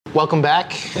Welcome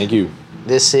back. Thank you.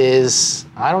 This is,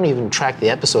 I don't even track the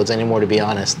episodes anymore, to be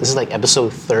honest. This is like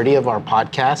episode 30 of our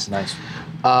podcast. Nice.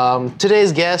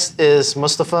 Today's guest is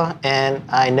Mustafa, and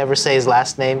I never say his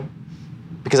last name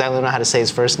because I only know how to say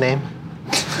his first name.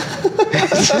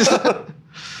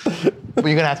 But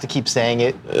you're gonna have to keep saying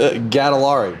it.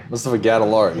 Gattalari. Mustafa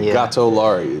Gattalari. Yeah. Gatto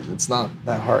Lari. It's not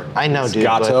that hard. I know, it's dude,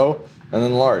 Gatto and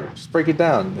then Lari. Just break it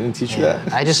down. They didn't teach you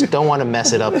that. I just don't want to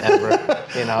mess it up ever.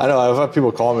 You know. I know. I've had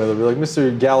people call me. They'll be like,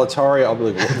 Mr. Gallatari. I'll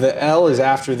be like, well, the L is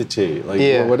after the T. Like,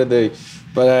 Yeah. what did they?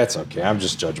 But that's okay. I'm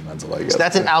just judgmental, I guess. So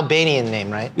that's an Albanian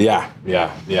name, right? Yeah.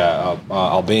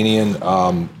 Albanian.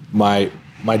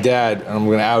 My dad, and I'm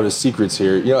gonna out his secrets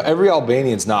here. You know, every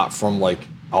Albanian's not from like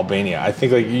Albania. I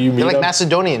think like you meet They're like them,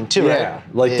 Macedonian too, yeah,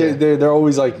 right? like they're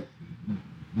always like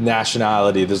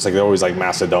nationality. There's like they're always like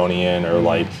Macedonian or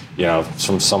like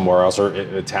from somewhere else or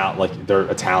like they're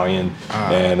Italian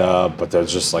and but they're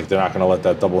just like they're not gonna let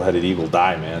that double-headed eagle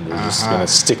die, man. They're just gonna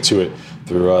stick to it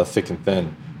through thick and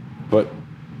thin. But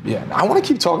yeah, I want to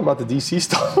keep talking about the DC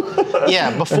stuff.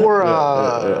 Yeah,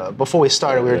 before we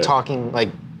started, we were talking like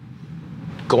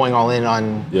going all in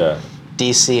on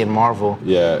DC and Marvel.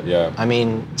 Yeah. I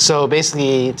mean, so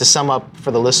basically, to sum up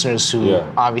for the listeners who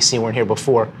obviously weren't here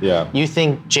before, you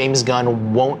think James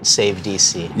Gunn won't save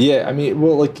DC? Yeah, I mean,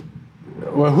 well,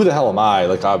 who the hell am I?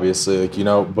 Like, obviously,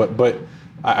 but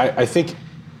I think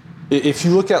if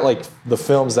you look at like the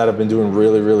films that have been doing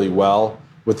really, really well,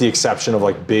 with the exception of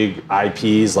like big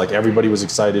IPs, like everybody was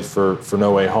excited for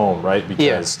No Way Home, right?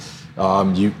 Because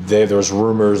there's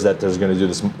rumors that there's going to do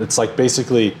this. It's like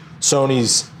basically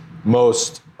Sony's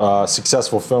most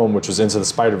successful film, which was Into the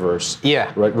Spider-Verse.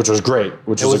 Yeah. Right, which was great,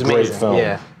 which was a great amazing.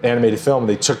 film, animated film.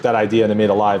 They took that idea and they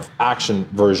made a live action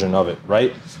version of it,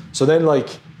 right? So then like,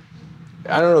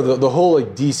 I don't know, the whole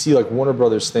like DC, like Warner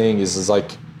Brothers thing is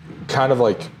like kind of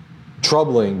like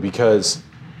troubling because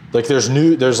like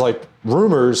there's like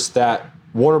rumors that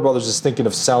Warner Brothers is thinking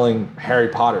of selling Harry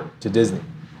Potter to Disney.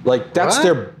 Like that's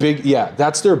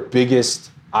that's their biggest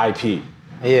IP.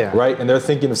 Yeah. Right? And they're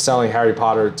thinking of selling Harry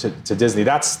Potter to Disney.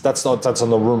 That's on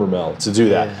the rumor mill to do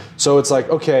that. Yeah. So it's like,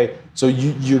 okay, so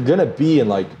you're gonna be in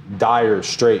like dire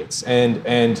straits. And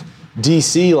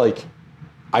DC, like,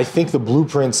 I think the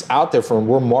blueprints out there from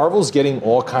where Marvel's getting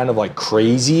all kind of like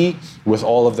crazy with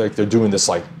all of they're doing this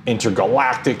like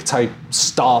intergalactic type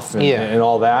stuff and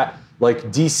all that.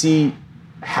 Like DC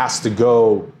has to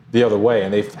go the other way.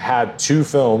 And they've had two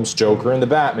films, Joker and the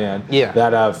Batman,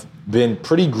 that have been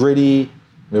pretty gritty.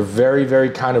 They're very, very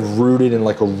kind of rooted in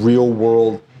like a real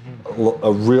world,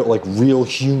 real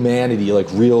humanity, like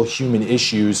real human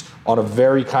issues on a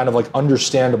very kind of like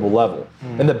understandable level.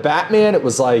 And the Batman, it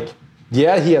was like, he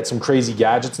had some crazy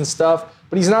gadgets and stuff,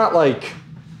 but he's not like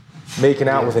making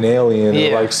out with an alien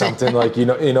or like something like, you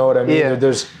know what I mean? Yeah.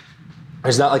 There's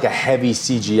not like a heavy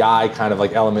CGI kind of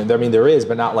like element. I mean, there is,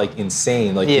 but not like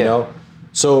insane, like, you know?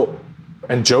 So,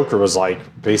 and Joker was like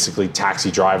basically Taxi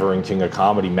Driver and King of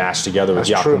Comedy mashed together with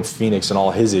Joaquin Phoenix and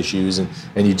all his issues, and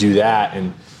you do that,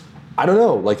 and I don't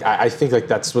know, like I think like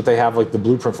that's what they have like the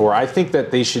blueprint for. I think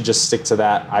that they should just stick to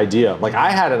that idea. Like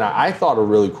I thought a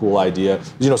really cool idea.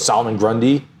 Solomon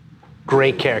Grundy.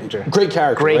 Great character. Great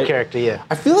character. Great right? character, yeah.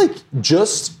 I feel like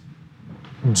just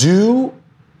do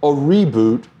a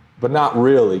reboot, but not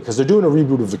really, because they're doing a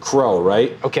reboot of The Crow,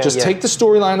 right? Okay. Just take the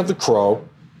storyline of The Crow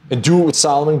and do it with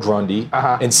Solomon Grundy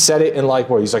and set it in like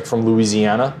he's like from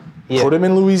Louisiana. Yeah. Put him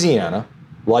in Louisiana,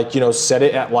 like set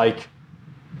it at like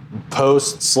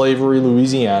post-slavery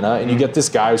Louisiana, and you get this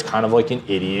guy who's kind of like an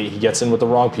idiot. He gets in with the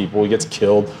wrong people. He gets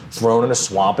killed, thrown in a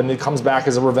swamp, and it comes back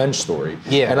as a revenge story.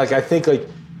 Yeah. And like I think like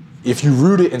if you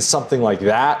root it in something like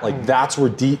that, like that's where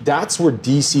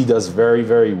DC does very,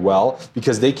 very well,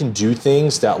 because they can do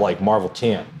things that like Marvel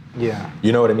can't. Yeah.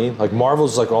 You know what I mean? Like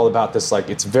Marvel's like all about this, like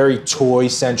it's very toy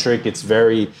centric. It's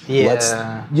very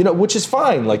which is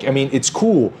fine. Like I mean, it's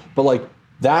cool, but like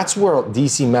that's where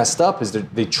DC messed up is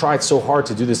they tried so hard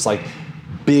to do this like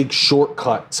big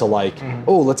shortcut to like,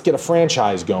 let's get a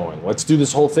franchise going. Let's do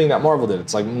this whole thing that Marvel did.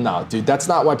 It's like, no, dude, that's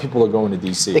not why people are going to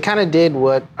DC. They kind of did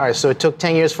so it took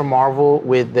 10 years for Marvel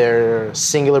with their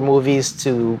singular movies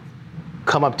to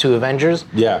come up to Avengers.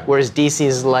 Yeah. Whereas DC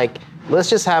is like, let's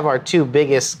just have our two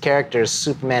biggest characters,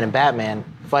 Superman and Batman,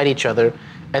 fight each other,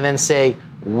 and then say,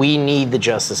 we need the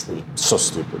Justice League. So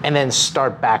stupid. And then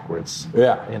start backwards.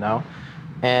 Yeah.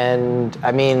 And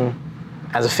I mean,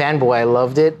 as a fanboy, I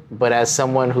loved it, but as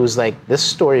someone who's like, this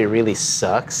story really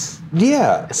sucks.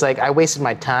 Yeah. It's like, I wasted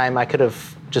my time. I could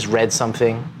have just read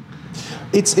something.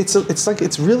 It's like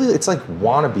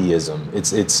wannabeism.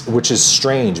 It's which is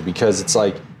strange because it's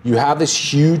like you have this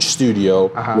huge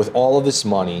studio with all of this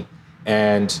money,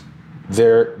 and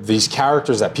they're these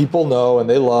characters that people know and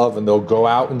they love, and they'll go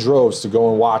out in droves to go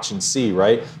and watch and see,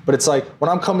 right? But it's like when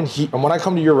I come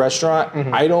to your restaurant,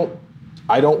 I don't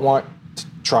want to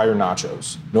try your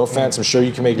nachos. No offense, I'm sure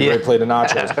you can make a great plate of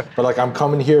nachos, but like I'm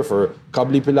coming here for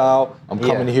kabli pilau. I'm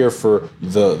coming here for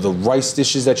the rice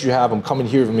dishes that you have. I'm coming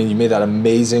here. I mean, you made that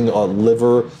amazing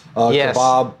liver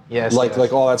kebab,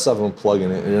 like all that stuff. I'm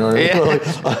plugging it. You know what I mean? Like,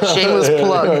 shameless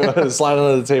plug. Slide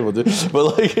under the table, dude.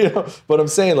 But like, you know, but I'm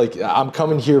saying like I'm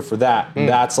coming here for that. And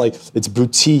that's like it's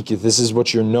boutique. This is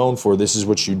what you're known for. This is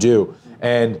what you do.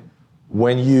 And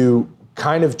when you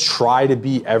kind of try to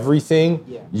be everything,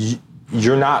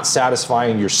 you're not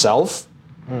satisfying yourself.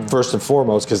 First and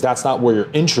foremost, because that's not where your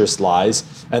interest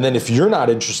lies. And then if you're not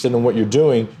interested in what you're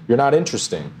doing, you're not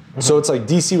interesting. So it's like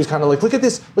DC was kind of like, look at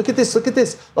this, look at this, look at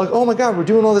this. Like, oh my God, we're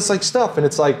doing all this like stuff. And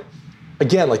it's like,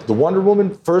 again, like the Wonder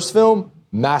Woman first film,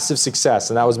 massive success.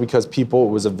 And that was because it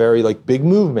was a very like big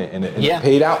movement and it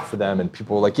paid out for them. And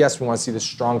people were like, yes, we want to see this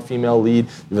strong female lead,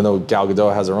 even though Gal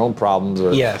Gadot has her own problems.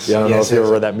 Or, I don't know if you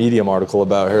ever read that Medium article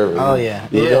about her. Oh yeah.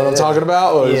 You know what I'm talking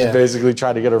about? Or she basically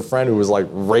tried to get her friend who was like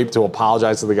raped to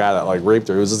apologize to the guy that like raped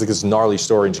her. It was just like this gnarly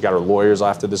story, and she got her lawyers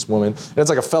after this woman. And it's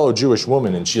like a fellow Jewish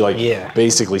woman, and she like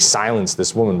basically silenced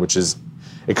this woman, which is,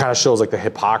 it kind of shows like the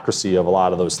hypocrisy of a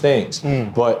lot of those things.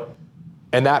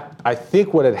 And that, I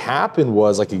think what had happened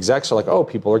was like execs are like, oh,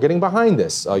 people are getting behind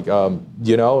this. Like,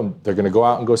 you know, and they're gonna go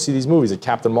out and go see these movies. Like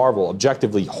Captain Marvel,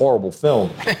 objectively horrible film,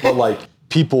 but like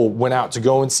people went out to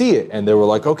go and see it, and they were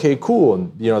like, okay, cool,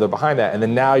 and you know, they're behind that. And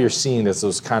then now you're seeing this,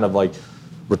 those kind of like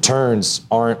returns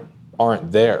aren't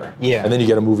there. And then you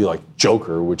get a movie like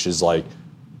Joker, which is like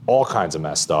all kinds of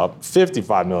messed up,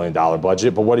 $55 million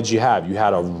budget, but what did you have? You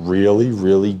had a really,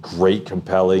 really great,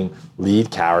 compelling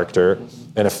lead character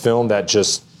in a film that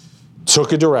just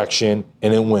took a direction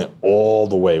and it went all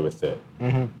the way with it.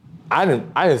 I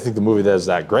didn't think the movie was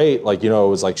that great. Like, you know, it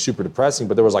was like super depressing,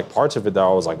 but there was like parts of it that I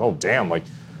was like, oh damn, like,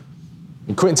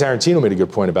 and Quentin Tarantino made a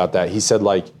good point about that. He said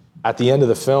like, at the end of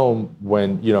the film,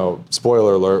 when, you know,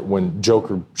 spoiler alert, when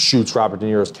Joker shoots Robert De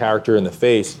Niro's character in the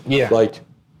face, like,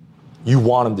 you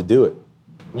want him to do it.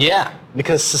 Yeah,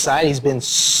 because society's been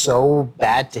so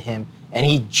bad to him, and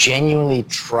he genuinely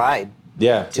tried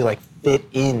to like fit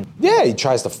in. Yeah, he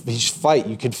tries to fight.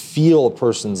 You could feel a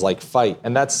person's like fight,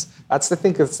 and that's the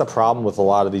thing. That's the problem with a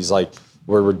lot of these like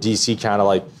where DC kind of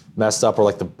like messed up, or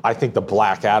like I think the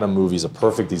Black Adam movie is a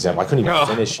perfect example. I couldn't even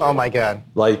finish it. Oh my God!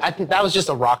 Like I think that was just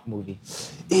a Rock movie.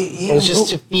 It was just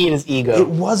to feed his ego. It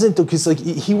wasn't though, because like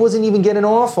he wasn't even getting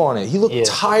off on it. He looked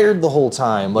tired the whole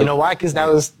time. Like, you know why? Because that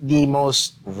was the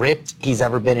most ripped he's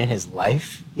ever been in his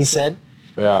life. He said.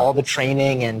 Yeah. All the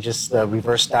training and just the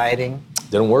reverse dieting.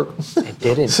 Didn't work. It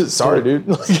didn't. Sorry, dude.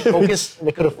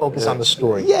 They could have focused on the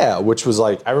story. Yeah, which was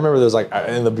like, I remember there was like,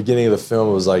 in the beginning of the film,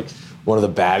 it was like, one of the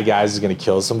bad guys is gonna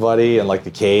kill somebody in like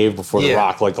the cave before the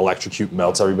Rock like electrocute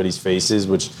melts everybody's faces,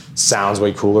 which sounds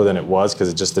way cooler than it was because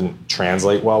it just didn't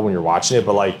translate well when you're watching it.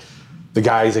 But like, the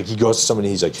guy's like, he goes to somebody,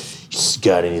 he's like,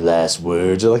 got any last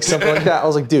words? Or like something like that. I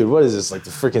was like, dude, what is this? Like the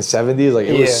freaking 70s? Like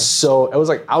it was so, it was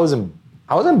like, I was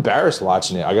embarrassed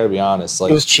watching it. I got to be honest.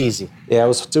 Like it was cheesy. Yeah, it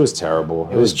was terrible.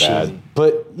 It was bad. Cheesy.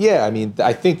 But yeah, I mean,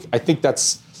 I think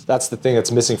that's the thing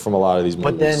that's missing from a lot of these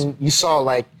movies. But then you saw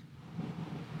like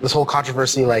this whole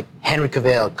controversy. Like Henry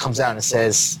Cavill comes out and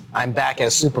says, "I'm back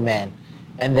as Superman,"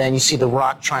 and then you see The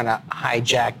Rock trying to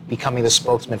hijack becoming the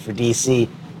spokesman for DC.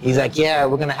 He's like, "Yeah,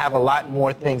 we're gonna have a lot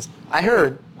more things." I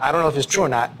heard. I don't know if it's true or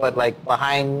not, but like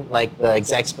behind like the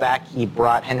exec's back, he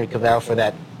brought Henry Cavill for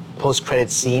that post-credit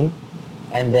scene.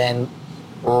 And then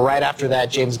right after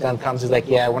that, James Gunn comes. He's like,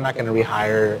 "Yeah, we're not going to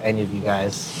rehire any of you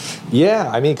guys."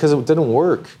 Yeah, I mean, because it didn't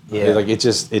work. Yeah, like it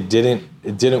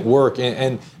didn't work.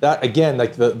 And that again,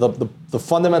 like the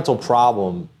fundamental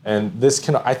problem, and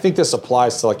I think this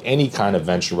applies to like any kind of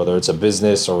venture, whether it's a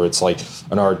business or it's like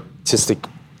an artistic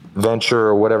venture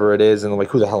or whatever it is. And like,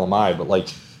 who the hell am I? But like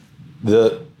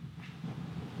there's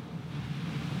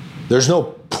no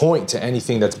point to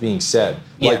anything that's being said.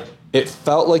 Yeah. Like, it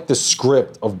felt like the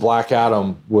script of Black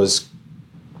Adam was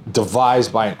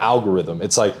devised by an algorithm.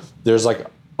 It's like there's like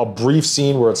a brief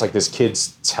scene where it's like this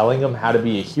kid's telling him how to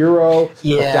be a hero.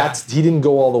 Yeah. But he didn't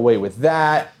go all the way with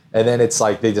that. And then it's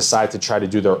like they decide to try to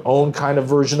do their own kind of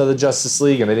version of the Justice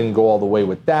League, and they didn't go all the way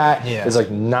with that. Yeah. There's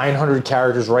like 900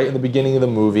 characters right in the beginning of the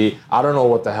movie. I don't know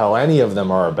what the hell any of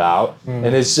them are about.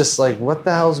 And it's just like, what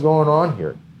the hell's going on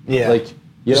here? Yeah. Like,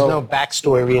 there's no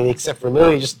backstory really, except for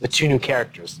literally just the two new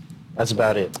characters. That's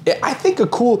about it. I think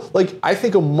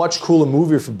a much cooler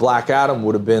movie for Black Adam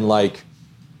would have been like,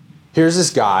 here's this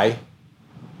guy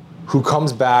who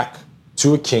comes back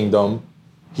to a kingdom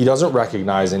he doesn't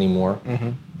recognize anymore.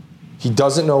 He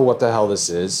doesn't know what the hell this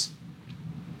is.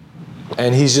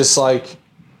 And he's just like,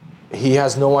 he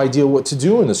has no idea what to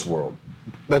do in this world.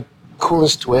 The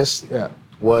coolest twist Yeah.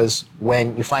 was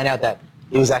when you find out that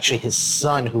it was actually his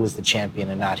son who was the champion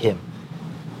and not him.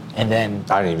 And then,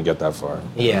 I didn't even get that far.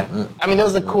 yeah. I mean, that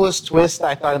was the coolest twist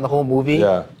I thought in the whole movie.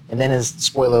 Yeah. And then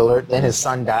spoiler alert, then his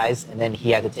son dies, and then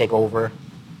he had to take over,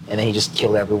 and then he just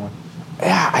killed everyone.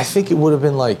 Yeah, I think it would have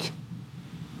been like,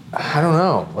 I don't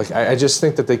know. Like, I just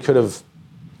think that they could have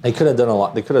done a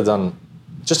lot. They could have done,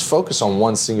 just focus on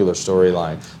one singular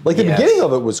storyline. Like, the beginning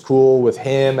of it was cool with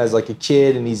him as like a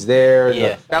kid, and he's there. And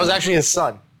Yeah. That was actually his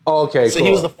son. Oh, okay, So cool.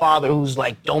 he was the father who's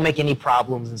like, don't make any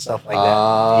problems and stuff like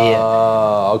that.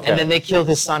 Okay. And then they killed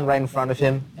his son right in front of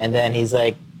him, and then he's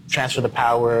like, transfer the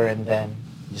power, and then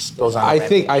just goes on. I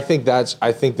think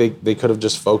they could have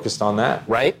just focused on that.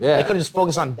 Right? Yeah. They could have just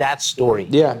focused on that story.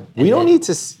 Yeah. We don't need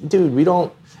to, dude, we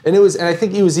don't. And I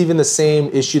think it was even the same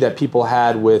issue that people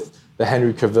had with the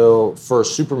Henry Cavill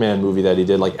first Superman movie that he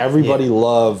did. Like, everybody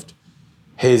loved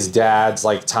his dad's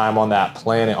like time on that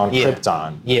planet on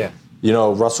Krypton. Yeah. You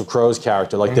know, Russell Crowe's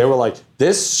character. Like, they were like,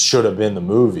 this should have been the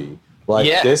movie. Like,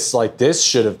 this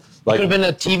should have, like, It could have been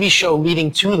a TV show leading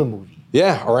to the movie.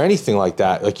 yeah, or anything like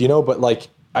that. Like, you know, but like,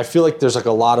 I feel like there's like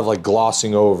a lot of like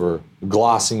glossing over.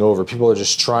 People are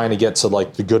just trying to get to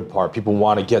like the good part. People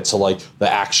want to get to like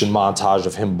the action montage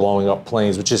of him blowing up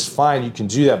planes, which is fine. You can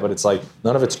do that, but it's like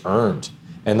none of it's earned.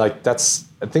 And like, I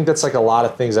think that's like a lot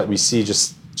of things that we see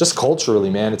just culturally,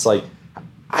 man. It's like,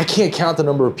 I can't count the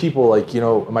number of people, like, you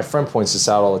know, my friend points this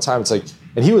out all the time. It's like,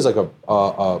 and he was like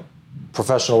a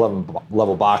professional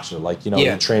level boxer. Like, you know,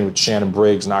 he trained with Shannon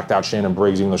Briggs, knocked out Shannon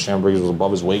Briggs, even though Shannon Briggs was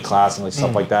above his weight class and like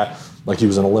stuff like that. Like, he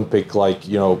was an Olympic, like,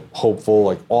 you know, hopeful,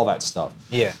 like all that stuff.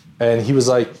 Yeah. And he was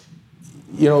like,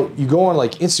 you know, you go on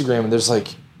like Instagram and there's like,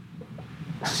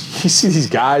 you see these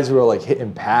guys who are like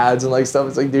hitting pads and like stuff.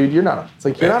 It's like, dude, you're not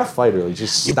a fighter. Like,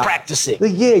 just You're stop. practicing.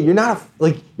 Like, yeah, you're not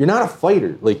a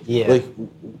fighter. Like, like,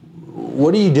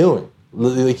 what are you doing?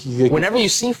 Like, Whenever you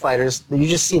see fighters, you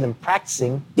just see them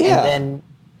practicing. Yeah. And then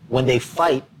when they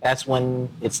fight, that's when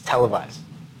it's televised.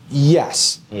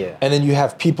 yes. Yeah. And then you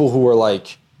have people who are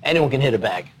like, Anyone can hit a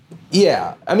bag.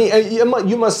 yeah. I mean,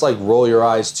 you must like roll your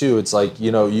eyes too. It's like,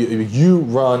 you know, you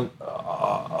run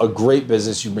a great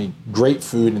business, you make great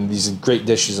food and these great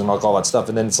dishes and like all that stuff.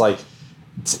 And then it's like,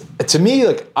 to me,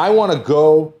 like, I want to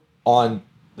go on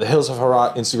the Hills of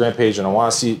Herat Instagram page and I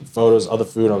want to see photos of the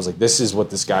food. And I was like, this is what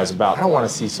this guy's about. I don't want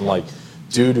to see some like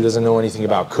dude who doesn't know anything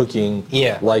about cooking.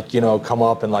 Yeah. Like, you know, come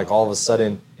up and like all of a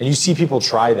sudden, and you see people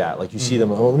try that. Like, you see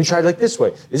them, oh, let me try it like this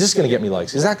way. Is this going to get me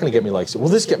likes? Is that going to get me likes? Will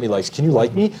this get me likes? Can you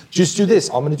like me? Just do this.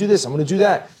 I'm going to do this. I'm going to do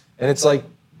that. And it's like,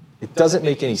 it doesn't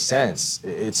make any sense.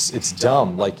 It's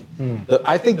dumb. Like,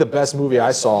 I think the best movie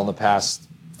I saw in the past,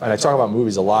 and I talk about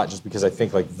movies a lot just because I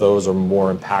think like those are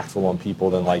more impactful on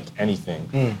people than like anything.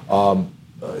 You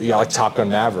got like Top Gun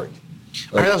Maverick.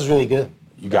 I heard that was really good.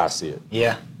 You gotta see it.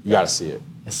 Yeah. You gotta see it.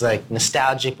 It's like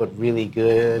nostalgic, but really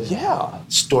good. Yeah.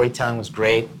 Storytelling was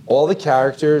great. All the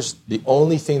characters, the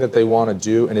only thing that they want to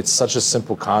do, and it's such a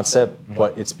simple concept,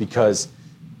 but it's because,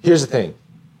 here's the thing.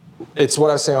 It's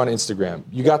what I say on Instagram.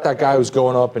 You got that guy who's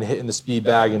going up and hitting the speed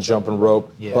bag and jumping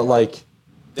rope, but like,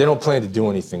 they don't plan to do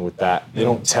anything with that. They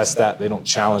don't test that. They don't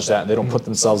challenge that. They don't put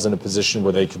themselves in a position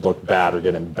where they could look bad or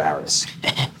get embarrassed.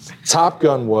 Top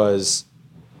Gun was,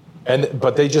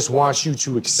 but they just want you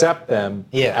to accept them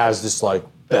as this like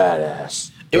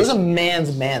badass. It was a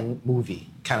man's man movie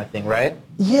kind of thing, right?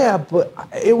 Yeah, but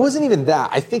it wasn't even that.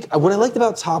 I think what I liked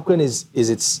about Top Gun is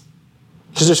it's,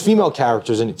 because there's female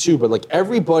characters in it too, but like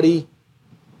everybody,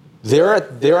 they're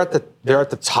at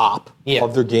the top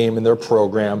of their game and their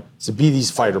program to be these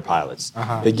fighter pilots.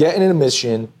 They get in a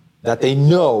mission that they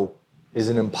know is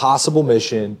an impossible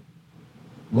mission.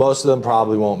 Most of them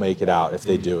probably won't make it out if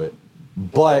they do it.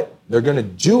 But they're gonna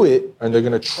do it, and they're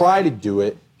gonna try to do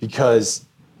it because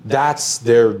that's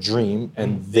their dream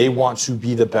and they want to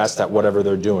be the best at whatever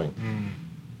they're doing.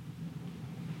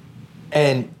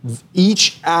 And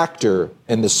each actor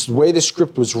and the way the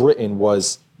script was written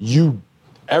was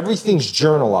everything's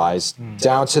journalized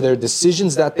down to their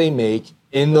decisions that they make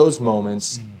in those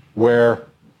moments where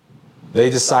they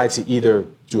decide to either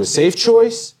do a safe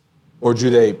choice or do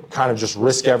they kind of just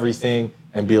risk everything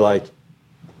and be like,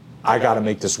 I got to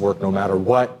make this work no matter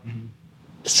what.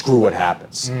 Screw what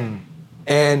happens.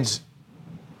 And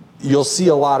you'll see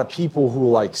a lot of people who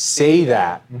like say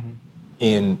that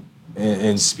in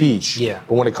speech,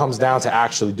 but when it comes down to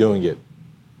actually doing it,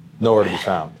 nowhere to be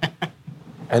found.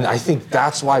 And I think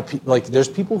that's why, like, there's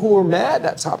people who are mad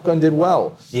that Top Gun did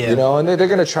well. Yeah. You know, and they're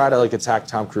going to try to, like, attack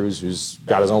Tom Cruise, who's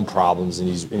got his own problems and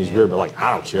he's weird, but, like,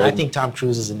 I don't care. I think Tom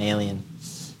Cruise is an alien.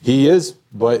 He is,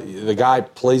 but the guy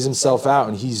plays himself out,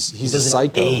 and he's He a doesn't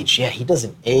psycho. age. Yeah, he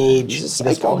doesn't age. He's a He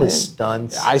does psycho, all his man.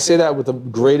 stunts. I say that with the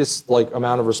greatest, like,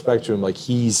 amount of respect to him. Like,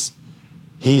 he's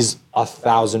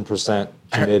 1,000%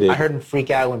 committed. I heard him freak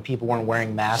out when people weren't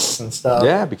wearing masks and stuff.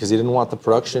 Yeah, because he didn't want the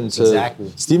production to.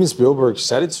 Exactly. Steven Spielberg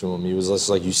said it to him. He was just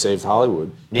like, "You saved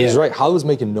Hollywood." And he's Yeah. right. Hollywood's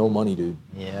making no money, dude.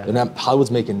 Yeah. And Hollywood's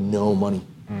making no money.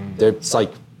 It's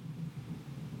like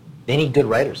They need good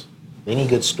writers. They need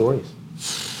good stories.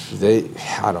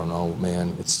 I don't know,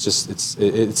 man. It's just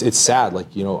it's sad.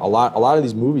 Like, you know, a lot of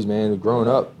these movies, man. Growing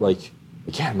up, like,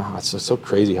 again, wow, it's so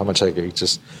crazy how much I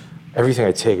just everything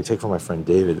I take from my friend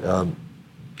David.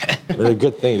 They're a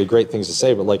good thing. They're great things to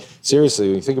say, but, like, seriously,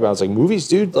 when you think about it, it's like movies,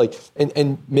 dude. Like,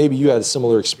 and maybe you had a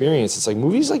similar experience. It's like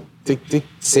movies, like, they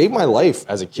saved my life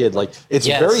as a kid. Like, it's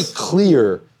Yes. very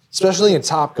clear, especially in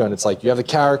Top Gun. It's like you have a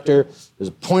character. There's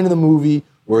a point in the movie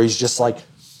where he's just like,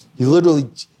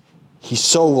 he's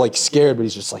so, like, scared, but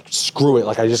he's just like, screw it.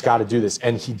 Like, I just got to do this.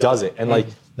 And he does it. And, like,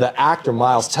 the actor,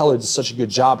 Miles Teller, does such a good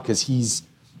job because he's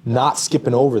not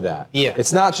skipping over that. Yeah.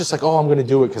 It's not just like, oh, I'm going to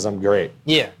do it because I'm great.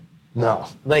 Yeah. No.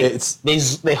 Like, It's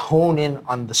they hone in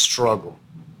on the struggle.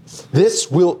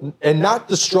 this will, and not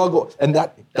the struggle. And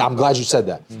that, I'm glad you said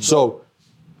that. So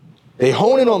they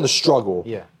hone in on the struggle.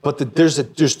 Yeah. But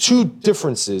there's two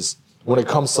differences when it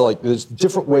comes to, like, there's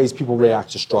different ways people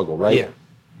react to struggle, right? Yeah.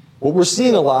 What we're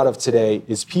seeing a lot of today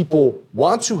is people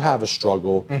want to have a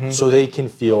struggle so they can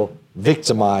feel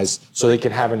victimized, so they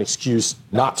can have an excuse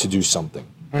not to do something,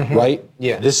 right?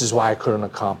 Yeah. This is why I couldn't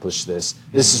accomplish this.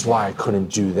 This is why I couldn't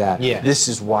do that. Yeah. This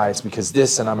is why it's because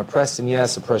this, and I'm oppressed. And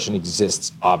yes, oppression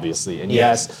exists, obviously. And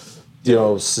Yeah. yes, you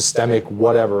know, systemic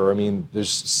whatever. I mean, there's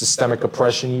systemic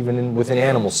oppression even within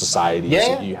animal societies.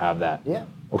 Yeah. You have that. Yeah.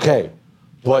 Okay,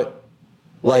 but,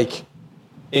 like,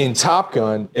 in Top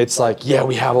Gun, it's like, yeah,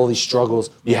 we have all these struggles,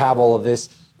 we have all of this.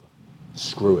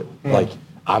 Screw it. Like,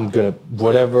 I'm gonna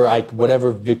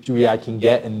whatever victory I can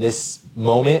get in this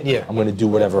moment, Yeah. I'm gonna do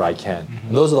whatever I can.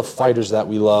 And those are the fighters that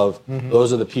we love.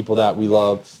 Those are the people that we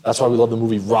love. That's why we love the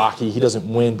movie Rocky. He doesn't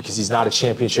win because he's not a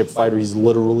championship fighter. He's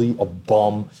literally a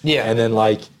bum. Yeah. And then,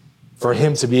 like, for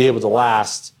him to be able to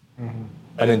last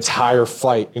an entire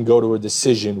fight and go to a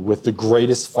decision with the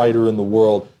greatest fighter in the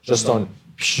world just on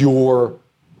pure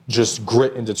just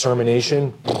grit and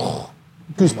determination,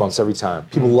 goosebumps every time.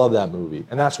 People love that movie.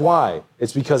 And that's why.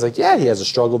 It's because, like, yeah, he has a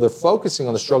struggle. They're focusing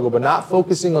on the struggle, but not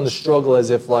focusing on the struggle as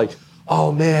if, like, oh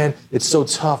man, it's so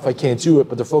tough, I can't do it.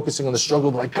 But they're focusing on the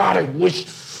struggle, like, God, I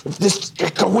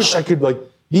wish I could, like,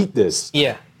 beat this.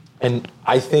 Yeah. And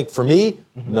I think for me,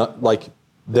 like,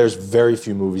 there's very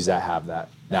few movies that have that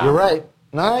now. You're right.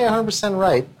 No, you're 100%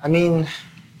 right. I mean,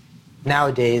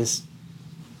 nowadays,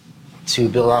 to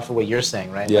build off of what you're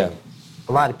saying, right? Yeah. Like,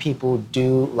 a lot of people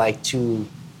do like to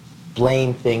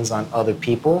blame things on other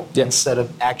people Yeah. instead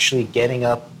of actually getting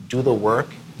up, do the work.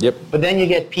 Yep. But then you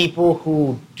get people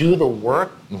who do the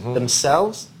work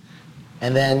themselves,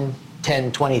 and then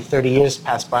 10, 20, 30 years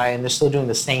pass by and they're still doing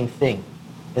the same thing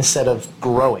instead of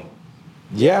growing.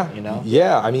 Yeah, You know?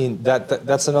 Yeah, I mean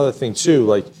that's another thing too.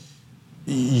 Like,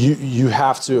 you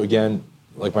have to, again,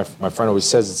 like my friend always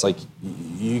says, it's like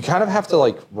you kind of have to,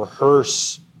 like,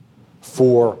 rehearse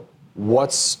for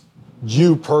what's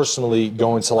you personally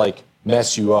going to, like,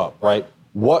 mess you up, right?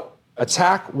 What's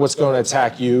going to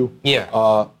attack you?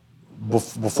 Yeah.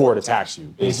 Before it attacks you,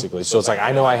 basically. So it's like,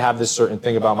 I know I have this certain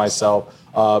thing about myself.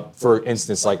 For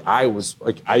instance, like, I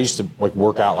used to, like,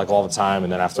 work out, like, all the time,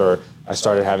 and then after I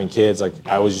started having kids, like,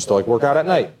 I always used to, like, work out at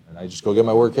night, and I just go get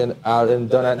my work out and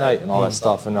done at night and all that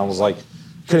stuff, and I was like,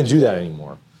 couldn't do that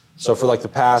anymore. So for, like, the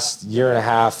past year and a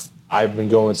half, I've been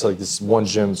going to, like, this one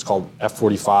gym. It's called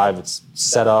F45. It's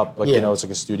set up, like, Yeah. you know, it's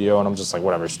like a studio, and I'm just like,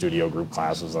 whatever, studio group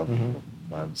classes.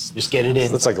 Just get it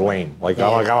in. It's like lame. Like,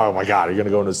 I'm like, oh my God, are you gonna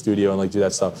go into the studio and, like, do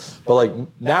that stuff? But, like,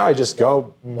 now I just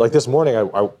go. Like, this morning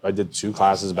I did 2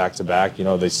 classes back to back. You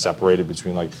know, they separated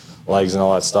between, like, legs and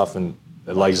all that stuff, and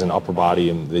the legs and upper body,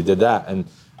 and they did that. And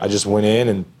I just went in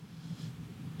and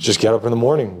just get up in the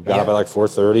morning. Got up at like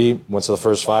 4:30, went to the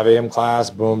first 5 a.m. class,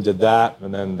 boom, did that.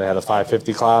 And then they had a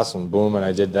 5:50 class, and boom, and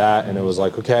I did that. And it was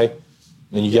like, okay.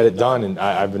 And you get it done. And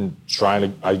I've been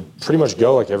I pretty much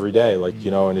go, like, every day, like,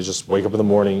 you know, and you just wake up in the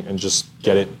morning and just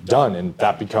get it done. And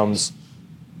that becomes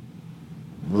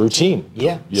routine.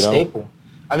 Yeah, you know? staple.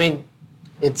 I mean,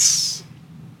 so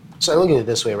I look at it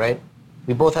this way, right?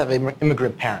 We both have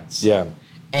immigrant parents. Yeah.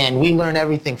 And we learn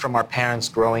everything from our parents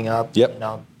growing up. Yep. You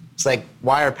know, It's like,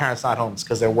 why are parents not home? It's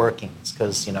because they're working. It's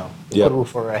because, they Yep. put a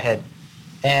roof over our head.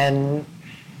 And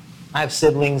I have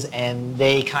siblings, and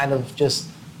they kind of just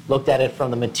looked at it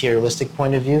from the materialistic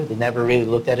point of view. They never really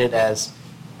looked at it as,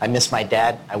 I miss my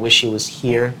dad. I wish he was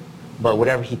here. But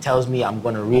whatever he tells me, I'm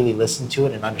going to really listen to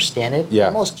it and understand it. Yeah.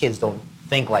 Most kids don't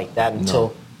think like that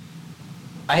until,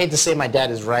 I hate to say my dad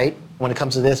is right when it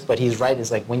comes to this, but he's right. It's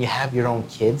like when you have your own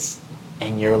kids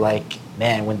and you're like,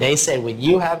 man, when they say when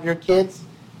you have your kids,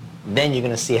 then you're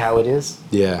going to see how it is.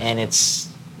 Yeah. And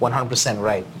it's 100%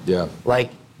 right. Yeah. Like,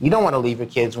 you don't want to leave your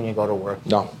kids when you go to work.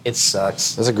 No. It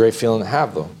sucks. That's a great feeling to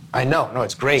have, though. I know. No,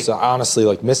 it's great. So I honestly,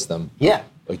 miss them. Yeah.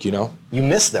 You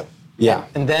miss them. Yeah.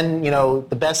 And then,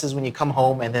 the best is when you come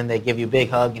home and then they give you a big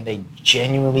hug and they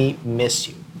genuinely miss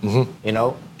you.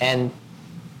 Mm-hmm. And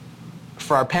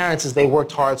for our parents is they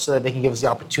worked hard so that they can give us the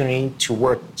opportunity to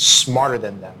work smarter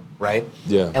than them, right?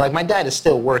 Yeah. And like my dad is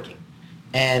still working.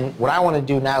 And what I want to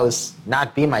do now is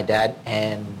not be my dad.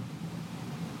 And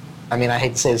I mean, I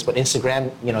hate to say this, but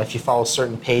Instagram, if you follow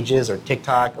certain pages or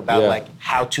TikTok about like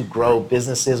how to grow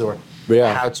businesses or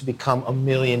how to become a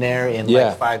millionaire in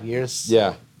like 5 years.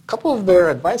 Yeah. A couple of their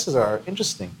advices are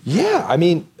interesting. Yeah, I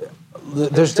mean,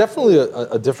 there's definitely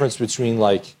a difference between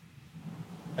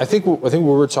I think what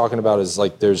we're talking about is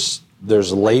there's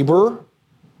labor,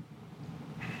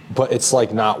 but it's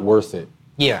not worth it.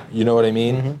 Yeah. You know what I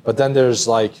mean? Mm-hmm. But then there's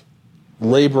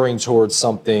laboring towards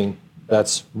something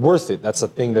that's worth it. That's a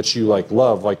thing that you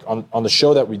love. On the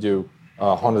show that we do,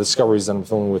 Haunted Discoveries that I'm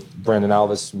filming with Brandon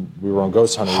Alvis, we were on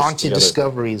Ghost Hunters. Haunted together.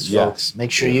 Discoveries, folks.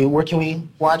 Make sure where can we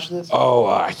watch this? Oh,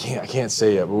 I can't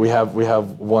say it, but we have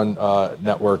one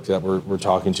network that we're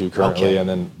talking to currently, and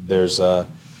then there's a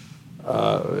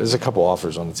couple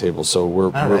offers on the table, so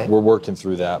we're working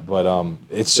through that. But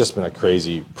it's just been a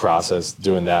crazy process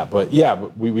doing that. But yeah,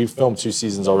 we've filmed 2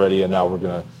 seasons already, and now we're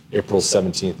gonna April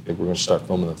 17th. I think we're gonna start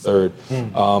filming the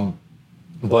 3rd.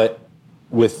 But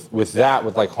with that,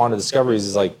 with Haunted Discoveries,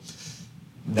 is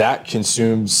that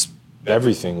consumes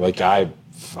everything.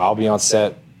 I'll be on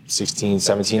set 16,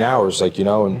 17 hours,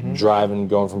 and driving,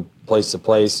 going from place to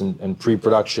place, and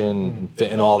pre-production, and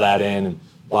fitting all that in, and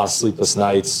a lot of sleepless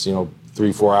nights,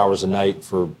 3-4 hours a night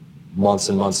for months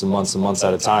and months and months and months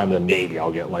at a time. Then maybe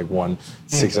I'll get one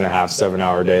 6.5, 7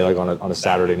 hour day, on a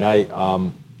Saturday night.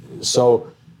 So,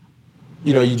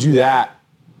 you do that,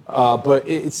 but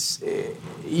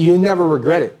you never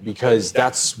regret it because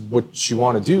that's what you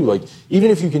want to do.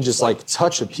 Even if you can just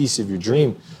touch a piece of your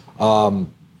dream,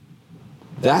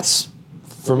 that's,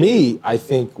 for me, I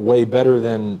think way better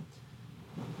than,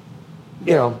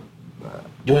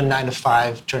 doing 9 to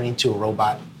 5, turning into a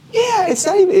robot. Yeah, it's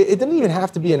not even. It didn't even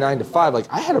have to be a 9 to 5.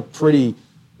 I had a pretty,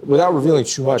 without revealing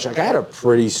too much, I had a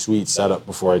pretty sweet setup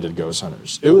before I did Ghost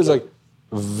Hunters. It was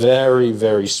very,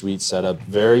 very sweet setup,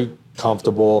 very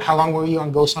comfortable. How long were you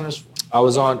on Ghost Hunters for? I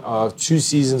was on 2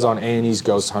 seasons on A&E's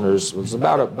Ghost Hunters. It was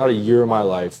about a year of my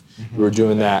life. We were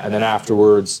doing that, and then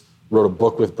afterwards, wrote a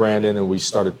book with Brandon, and we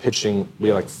started pitching. We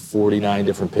had 49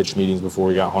 different pitch meetings before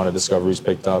we got Haunted Discoveries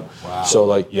picked up. Wow.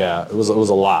 So it was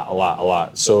a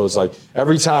lot. So it was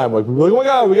every time we'd be oh my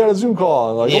God, we got a Zoom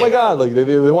call, and oh my God,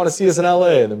 they want to see us in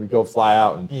LA, and then we go fly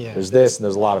out, and there's this, and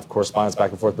there's a lot of correspondence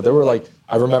back and forth. But there were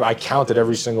I remember I counted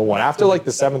every single one. After the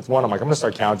 7th one, I'm gonna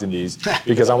start counting these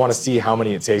because I want to see how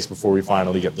many it takes before we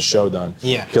finally get the show done.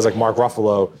 Yeah. Because Mark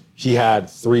Ruffalo, he had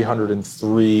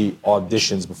 303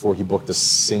 auditions before he booked a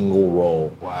single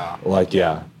role. Wow.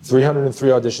 303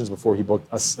 auditions before he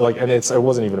booked and it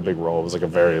wasn't even a big role. It was a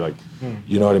very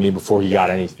you know what I mean, before he got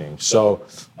anything. So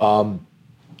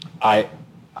I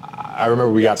remember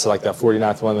we got to that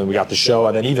 49th one, and then we got the show,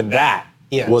 and then even that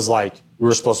was we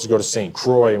were supposed to go to St.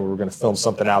 Croix, and we were going to film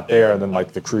something out there, and then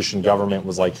the Croatian government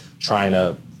was trying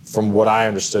to, from what I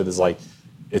understood, is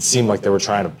it seemed like they were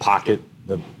trying to pocket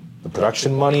the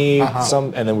production money,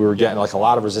 and then we were getting a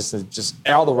lot of resistance. Just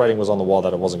all the writing was on the wall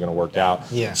that it wasn't going to work out.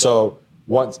 Yeah. So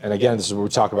once, and again, this is where we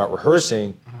talk about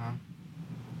rehearsing.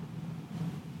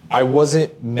 I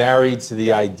wasn't married to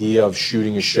the idea of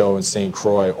shooting a show in St.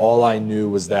 Croix. All I knew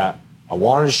was that I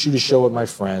wanted to shoot a show with my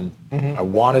friend. I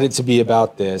wanted it to be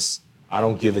about this. I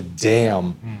don't give a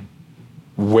damn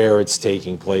where it's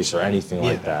taking place or anything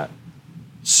like that.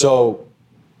 So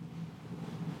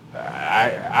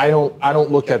I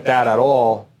don't look at that at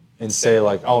all and say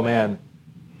oh man,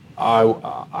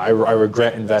 I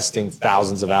regret investing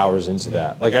thousands of hours into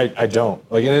that. I don't.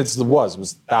 And it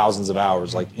was thousands of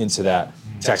hours into that.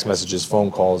 Text messages,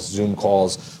 phone calls, Zoom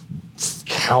calls,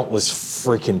 countless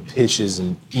freaking pitches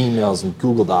and emails and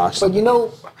Google Docs. But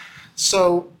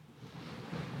so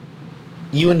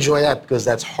you enjoy that because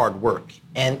that's hard work.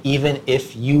 And even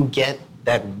if you get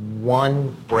that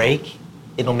one break,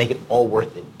 it'll make it all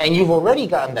worth it. And you've already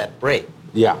gotten that break.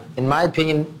 Yeah. In my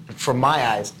opinion, from my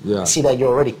eyes, Yeah. I see that you're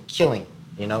already killing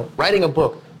it, Writing a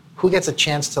book, who gets a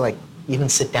chance to like even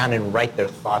sit down and write their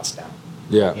thoughts down?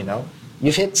 Yeah.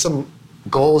 You've hit some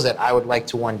goals that I would like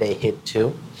to one day hit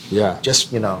too. Yeah.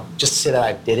 Just to say that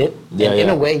I did it. Yeah, and in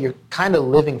yeah. a way, you're kind of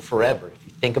living forever if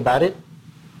you think about it,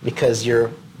 because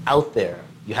you're out there.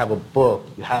 You have a book.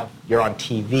 You're on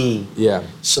TV. Yeah.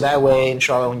 So that way,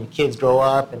 inshallah, when your kids grow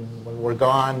up and when we're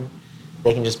gone,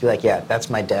 they can just be like, yeah, that's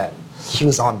my dad. He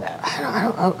was on that.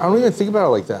 I don't even think about it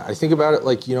like that. I think about it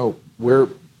like, where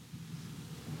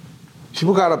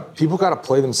people gotta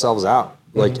play themselves out.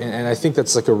 Like, and I think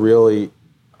that's like a really,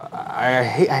 I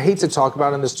hate to talk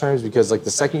about it in this terms, because like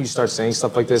the second you start saying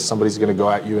stuff like this, somebody's gonna go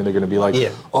at you and they're gonna be like,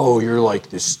 oh, you're like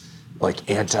this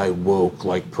like anti-woke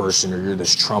like person, or you're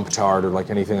this Trump tard, or like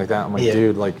anything like that. I'm like,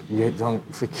 dude, like you don't.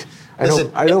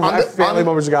 I know my family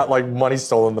members got like money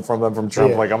stolen from them from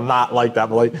Trump. Like I'm not like that,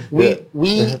 but like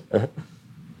we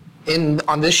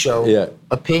on this show,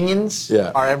 opinions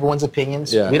are everyone's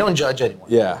opinions. Yeah. We don't judge anyone.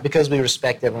 Because we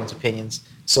respect everyone's opinions.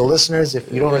 So listeners,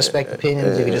 if you don't respect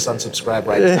opinions, you can just unsubscribe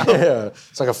right now. Yeah,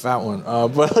 it's like a fat one.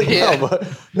 But like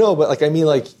no, but like I mean,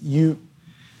 like you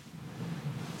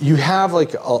have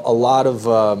like a lot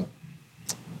of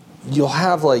you'll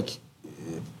have like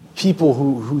people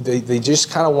who they just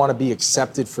kind of want to be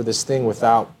accepted for this thing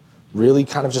without really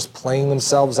kind of just playing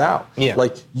themselves out. Yeah.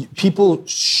 Like people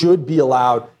should be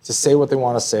allowed to say what they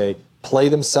want to say, play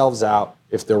themselves out.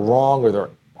 If they're wrong or they're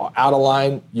out of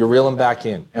line, you reel them back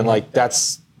in. And like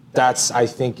that's I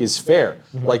think is fair.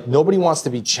 Like nobody wants to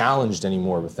be challenged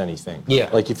anymore with anything. Yeah.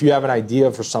 Like if you have an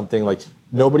idea for something, like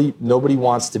nobody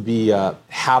wants to be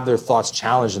have their thoughts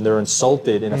challenged, and they're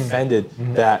insulted and offended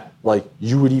that like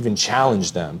you would even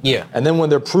challenge them. Yeah. And then when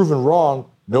they're proven wrong,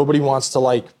 nobody even wants to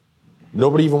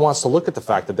look at the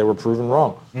fact that they were proven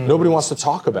wrong. Nobody wants to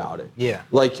talk about it. Yeah.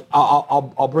 Like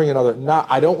I'll bring another.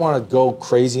 I don't want to go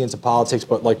crazy into politics,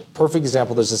 but like perfect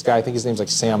example. There's this guy. I think his name's like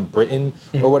Sam Britton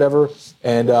or whatever,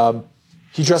 and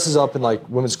he dresses up in like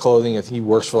women's clothing. If he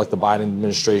works for like the Biden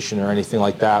administration or anything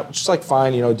like that, which is like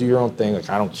fine. Do your own thing. Like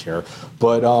I don't care.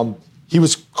 But he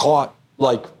was caught.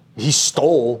 Like he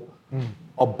stole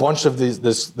a bunch of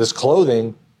this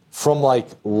clothing from like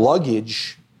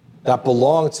luggage that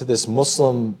belonged to this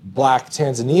Muslim black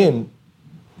Tanzanian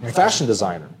fashion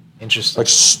designer. Interesting. Like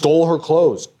stole her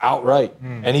clothes outright.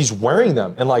 And he's wearing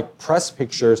them in like press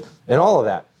pictures and all of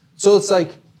that. So it's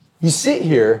like, you sit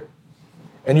here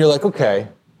and you're like, okay,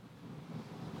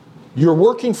 you're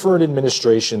working for an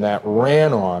administration that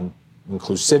ran on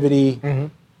inclusivity,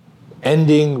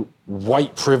 ending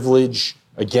white privilege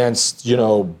against,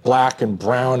 black and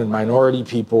brown and minority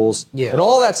peoples, and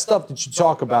all that stuff that you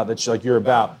talk about that you're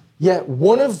about. Yet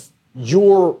one of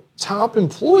your top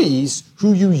employees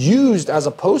who you used as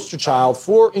a poster child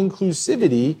for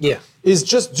inclusivity is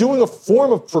just doing a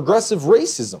form of progressive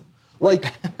racism.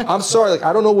 Like, I'm sorry, like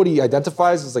I don't know what he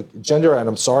identifies as like gender, and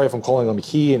I'm sorry if I'm calling him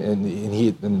he and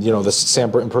this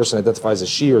Sam Britton person identifies as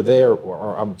she or they,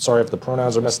 or I'm sorry if the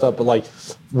pronouns are messed up, but like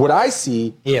what I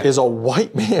see is a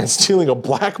white man stealing a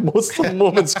black Muslim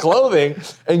woman's clothing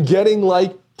and getting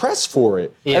like press for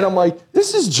it. And I'm like,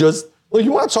 this is just like,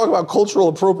 you want to talk about cultural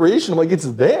appropriation? I'm like, it's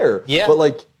there. But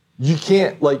like you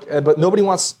can't like, but nobody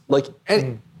wants like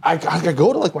I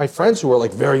go to like my friends who are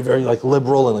like very, very like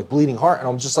liberal and like bleeding heart, and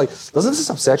I'm just like, doesn't this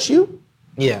upset you?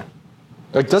 Yeah.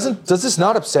 Like, does this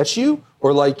not upset you?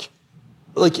 Or like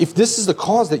if this is the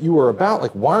cause that you were about,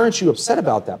 like, why aren't you upset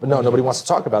about that? But no, nobody wants to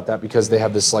talk about that because they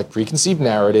have this like preconceived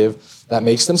narrative that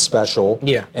makes them special.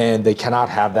 And they cannot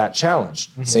have that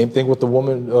challenged. Same thing with the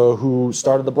woman who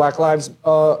started the Black Lives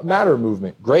Matter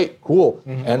movement. Great, cool.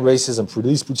 And racism,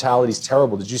 police brutality is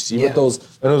terrible. Did you see what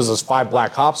those? I know there's those 5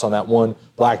 black cops on that one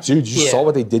black dude. You saw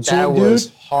what they did to him, dude. That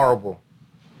was horrible.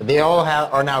 They all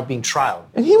are now being trialed.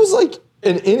 And he was like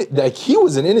he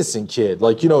was an innocent kid.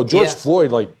 Like George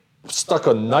Floyd like stuck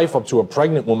a knife up to a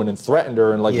pregnant woman and threatened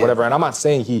her and like whatever. And I'm not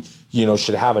saying he,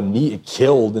 should have a knee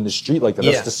killed in the street like that.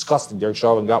 That's disgusting. Derek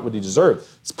Chauvin got what he deserved.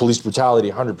 It's police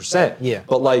brutality 100%.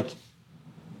 But like,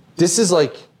 this is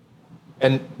like,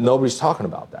 and nobody's talking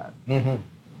about that.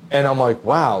 And I'm like,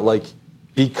 wow, like,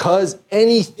 because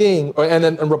anything,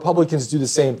 and Republicans do the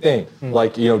same thing,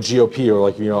 like, GOP or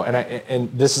like,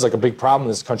 and this is like a big problem in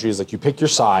this country is like, you pick your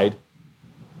side.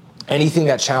 Anything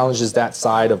that challenges that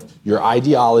side of your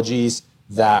ideologies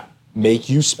that make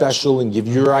you special and give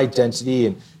you your identity,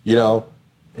 and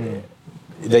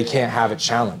they can't have it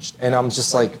challenged. And I'm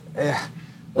just like,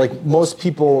 like most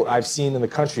people I've seen in the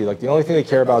country, like the only thing they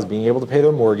care about is being able to pay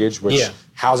their mortgage, which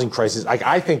housing crisis. Like,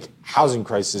 I think housing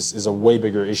crisis is a way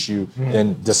bigger issue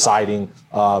than deciding,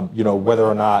 whether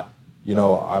or not,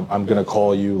 I'm going to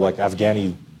call you like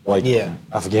Afghani, like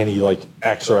Afghani like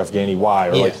X or Afghani Y,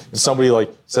 or like if somebody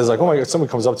like says like, oh my God, someone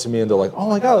comes up to me and they're like, oh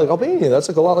my God, like Albania, that's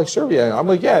like a lot like Serbia. And I'm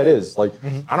like, yeah, it is. Like,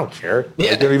 I don't care.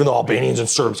 Like, even though Albanians and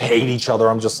Serbs hate each other,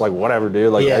 I'm just like, whatever,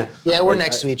 dude. Like, we're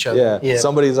next to each other. Yeah.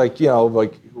 Somebody's like,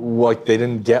 like they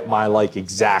didn't get my like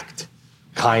exact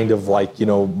kind of like,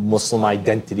 Muslim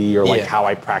identity or like how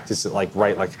I practice it, like,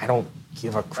 right. Like, I don't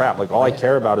give a crap. Like, all I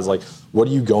care about is like, what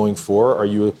are you going for? Are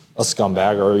you a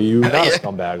scumbag or are you not a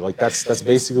scumbag? Like, that's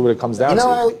basically what it comes down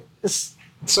to.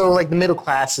 So like the middle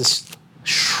class is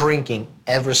shrinking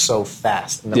ever so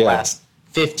fast in the last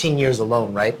 15 years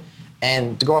alone, right?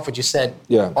 And to go off what you said,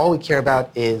 all we care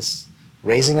about is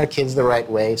raising our kids the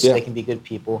right way so they can be good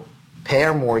people, pay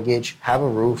our mortgage, have a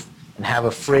roof, and have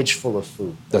a fridge full of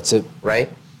food. That's it. Right?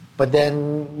 But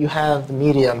then you have the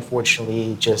media,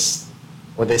 unfortunately, just,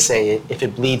 what they say, if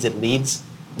it bleeds, it leads.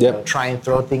 Try and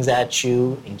throw things at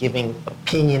you and giving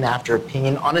opinion after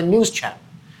opinion on a news channel.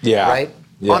 Right?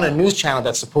 On a news channel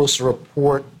that's supposed to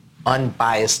report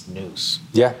unbiased news.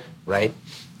 Right?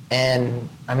 And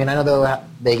I mean, I know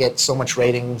they get so much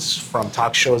ratings from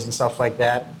talk shows and stuff like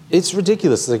that. It's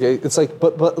ridiculous. Like, it's like,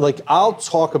 but like, I'll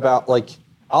talk about like,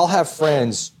 I'll have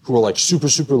friends who are like super,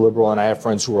 super liberal, and I have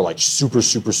friends who are like super,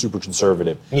 super, super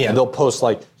conservative. And they'll post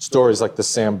like stories like the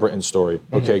Sam Brinton story.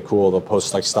 Okay, cool. They'll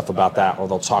post like stuff about that, or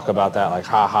they'll talk about that, like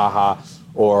ha ha ha,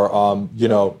 or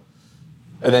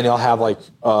and then you'll have like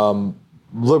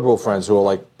liberal friends who will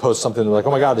like post something like,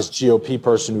 oh my God, this GOP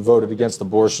person who voted against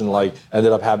abortion like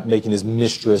ended up making his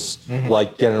mistress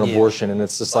like get an abortion, and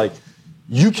it's just like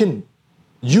you can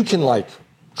like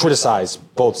criticize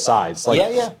both sides.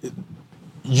 Like,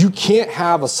 you can't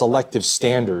have a selective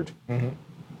standard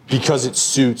because it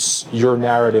suits your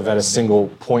narrative at a single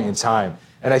point in time.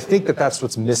 And I think that that's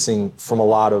what's missing from a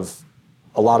lot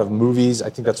of movies. I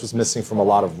think that's what's missing from a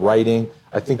lot of writing.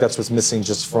 I think that's what's missing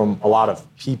just from a lot of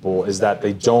people, is that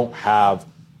they don't have,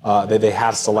 they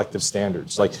have selective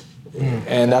standards. Like,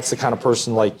 and that's the kind of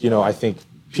person, like, I think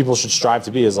people should strive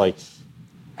to be, is like,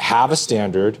 have a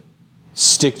standard,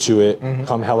 stick to it,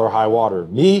 come hell or high water.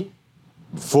 Me,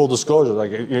 full disclosure, like,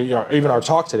 even our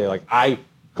talk today, like, I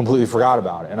completely forgot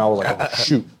about it. And I was like, oh,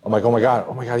 shoot. I'm like, oh my God,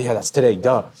 yeah, that's today,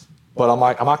 duh. But I'm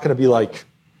like, I'm not going to be like,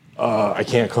 I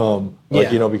can't come, like,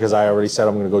 because I already said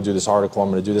I'm going to go do this article, I'm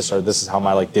going to do this, or this is how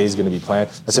my like day is going to be planned.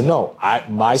 I said, no,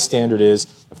 my standard is,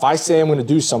 if I say I'm going to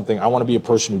do something, I want to be a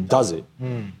person who does it,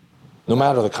 no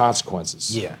matter the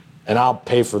consequences. And I'll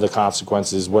pay for the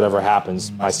consequences, whatever happens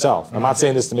myself. I'm not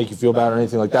saying this to make you feel bad or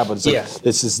anything like that, but it's like,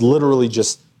 this is literally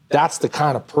just, that's the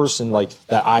kind of person like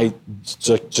that I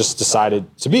just decided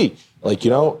to be, like,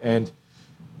 and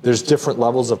there's different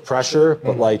levels of pressure,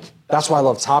 but like, that's why I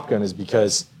love Top Gun, is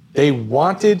because they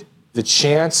wanted the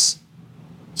chance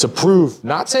to prove,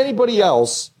 not to anybody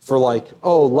else for like,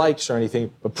 likes or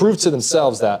anything, but prove to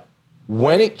themselves that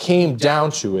when it came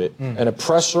down to it, in a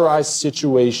pressurized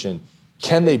situation,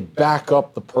 can they back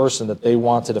up the person that they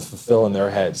wanted to fulfill in their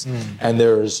heads? And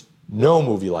there's no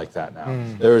movie like that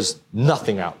now. There's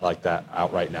nothing out like that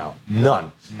out right now.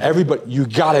 None. Everybody, you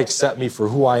gotta accept me for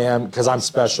who I am because I'm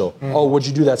special. Oh, what'd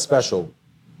you do that's special?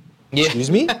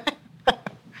 Excuse me?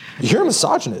 You're a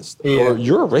misogynist, or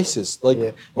you're a racist. Like,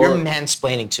 you're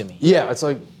mansplaining to me. Yeah, it's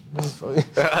like,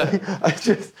 I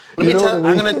just, I'm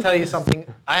gonna tell you something.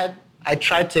 I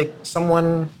tried to,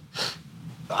 someone,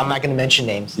 I'm not going to mention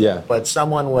names, but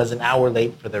someone was an hour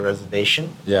late for their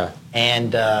reservation.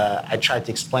 And I tried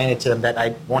to explain it to them that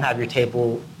I won't have your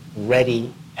table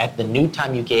ready at the new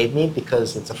time you gave me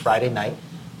because it's a Friday night,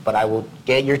 but I will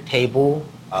get your table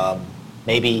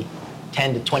maybe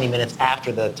 10 to 20 minutes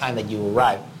after the time that you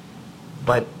arrive.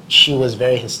 But she was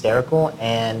very hysterical,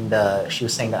 and she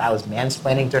was saying that I was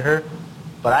mansplaining to her.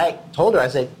 But I told her, I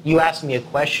said, you asked me a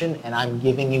question, and I'm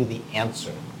giving you the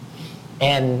answer.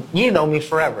 And you know me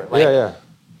forever. Like,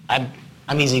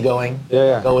 I'm easygoing,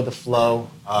 go with the flow.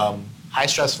 High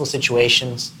stressful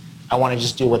situations, I want to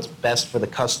just do what's best for the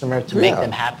customer to make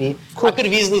them happy. I could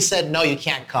have easily said, no, you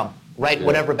can't come. Write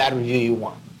whatever bad review you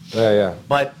want.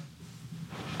 But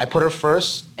I put her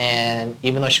first, and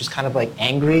even though she was kind of like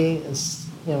angry,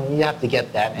 you have to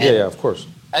get that. And of course.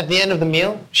 At the end of the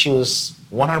meal, she was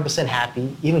 100%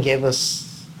 happy, even gave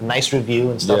us a nice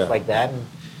review and stuff like that. And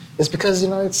it's because,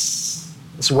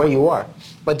 it's where you are.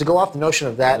 But to go off the notion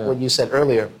of that, what you said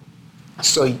earlier,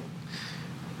 so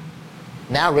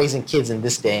now raising kids in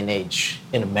this day and age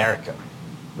in America,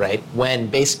 right? When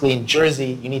basically in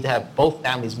Jersey, you need to have both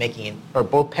families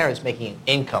both parents making an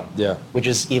income, which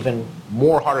is even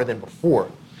more harder than before.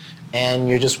 and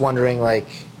you're just wondering, like,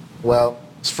 well,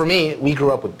 for me, we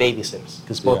grew up with babysitters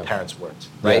because both Yeah. parents worked,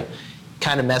 right? Yeah.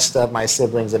 Kind of messed up my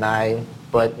siblings and I,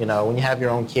 but you know, when you have your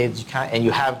own kids, and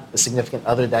you have a significant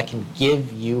other that can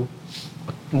give you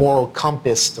a moral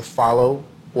compass to follow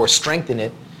or strengthen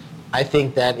it, I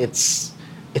think that it's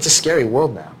a scary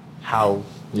world now. How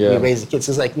we Yeah. raise the kids.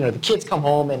 It's like, you know, the kids come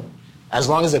home and as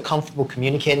long as they're comfortable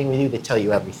communicating with you, they tell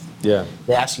you everything. Yeah.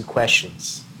 They ask you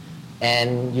questions.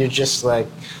 And you're just like,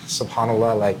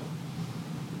 subhanAllah, like,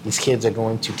 these kids are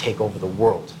going to take over the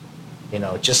world, you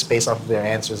know, just based off of their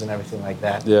answers and everything like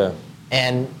that. Yeah.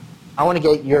 And I want to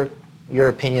get your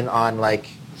opinion on, like,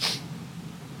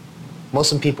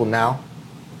 Muslim people now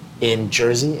in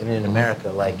Jersey and in America,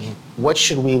 like, what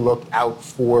should we look out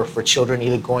for children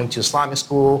either going to Islamic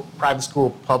school, private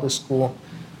school, public school?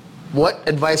 What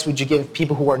advice would you give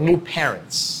people who are new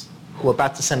parents who are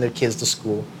about to send their kids to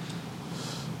school?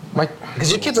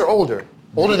 Because your kids are older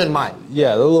than mine.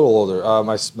 Yeah, they're a little older.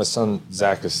 My son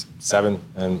Zach is 7,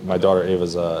 and my daughter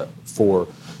Ava's 4,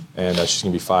 and she's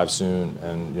gonna be 5 soon.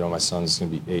 And you know, my son's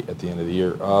gonna be 8 at the end of the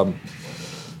year.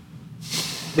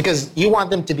 Because you want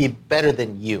them to be better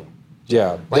than you.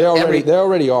 Yeah, Like they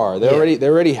already are. They Yeah.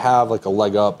 already have like a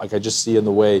leg up. Like I just see in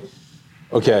the way.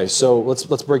 Okay, so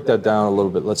let's break that down a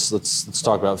little bit. Let's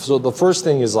talk about it. So the first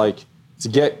thing is like to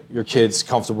get your kids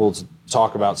comfortable to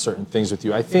talk about certain things with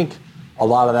you. I think a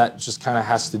lot of that just kind of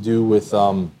has to do with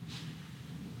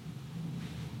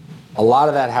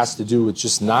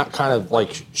just not kind of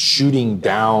like shooting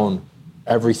down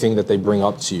everything that they bring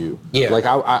up to you. Yeah. Like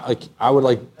I would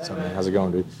like. Sorry, man, how's it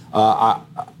going, dude?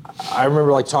 I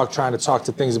remember like trying to talk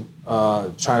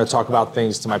about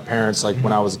things to my parents like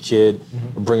when I was a kid,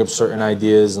 bring up certain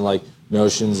ideas and like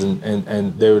notions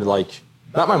and they would like,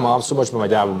 not my mom so much, but my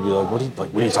dad would be like, what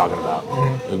are you talking about?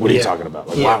 Like, what are you talking about?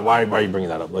 Like, why are you bringing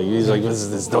that up? Like he's like,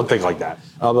 this, don't think like that.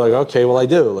 I'll be like, okay, well I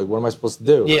do. Like what am I supposed to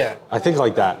do? Yeah. I think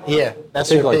like that. Yeah, that's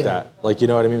I think your like thing. that. Like you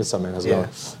know what I mean? What's up, man? How's it Yeah. going?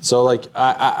 So like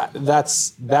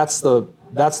that's the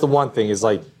one thing is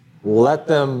like let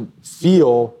them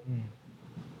feel.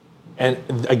 And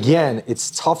again, it's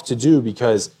tough to do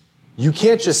because you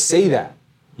can't just say that.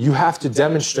 You have to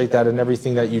demonstrate that in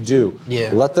everything that you do. Yeah.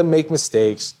 Let them make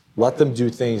mistakes, let them do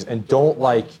things, and don't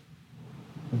like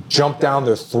jump down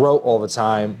their throat all the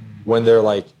time when they're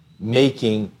like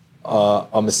making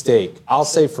a mistake. I'll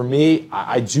say for me,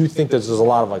 I do think that there's a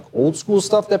lot of like old school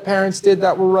stuff that parents did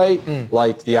that were right.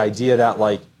 Like the idea that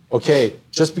like, okay,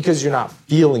 just because you're not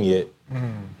feeling it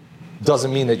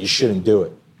doesn't mean that you shouldn't do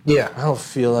it. Yeah. I don't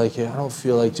feel like it. I don't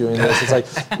feel like doing this. It's like,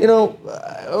 you know,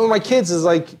 my kids is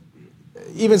like,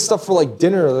 even stuff for like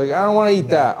dinner, like, I don't want to eat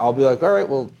that. I'll be like, all right,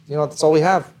 well, you know, that's all we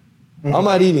have. I'm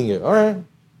not eating it. All right.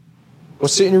 Go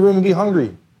sit in your room and be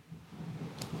hungry.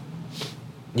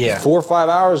 Yeah. 4 or 5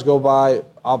 hours go by.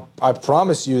 I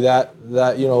promise you that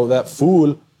you know, that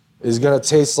food is going to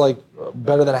taste like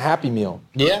better than a Happy Meal.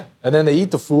 Yeah. And then they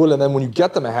eat the food, and then when you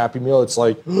get them a Happy Meal, it's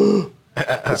like,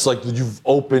 it's like you've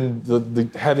opened the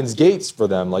heaven's gates for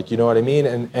them. Like, you know what I mean?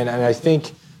 And I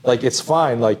think, like, it's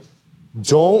fine. Like,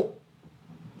 don't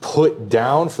put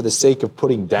down for the sake of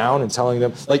putting down and telling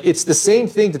them. Like, it's the same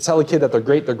thing to tell a kid that they're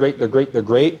great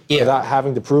Yeah. without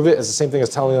having to prove it. It's the same thing as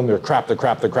telling them they're crap.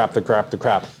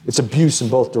 It's abuse in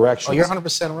both directions. Oh, you're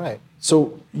 100% right.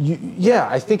 So yeah,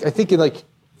 I think in like,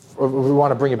 if we want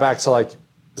to bring it back to like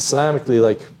Islamically,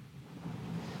 like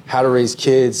how to raise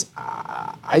kids.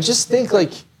 I just think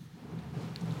like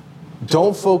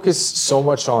don't focus so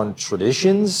much on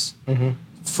traditions.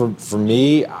 For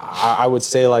me, I would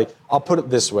say like I'll put it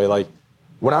this way, like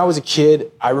when I was a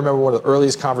kid, I remember one of the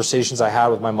earliest conversations I had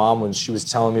with my mom when she was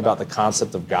telling me about the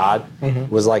concept of God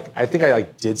was like, I think I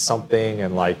like did something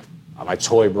and like my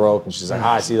toy broke and she's like,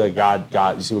 I see like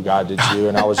God, you see what God did to you?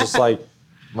 And I was just like,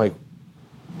 I'm like,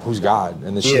 who's God?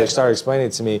 And then she like started explaining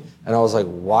it to me and I was like,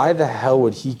 why the hell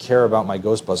would he care about my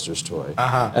Ghostbusters toy?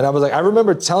 And I was like, I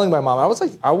remember telling my mom,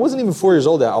 I wasn't even 4 years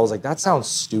old yet. I was like, that sounds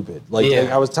stupid. Like,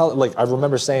 I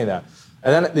remember saying that.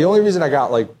 And then the only reason I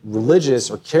got like religious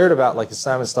or cared about like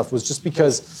Islam and stuff was just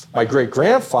because my great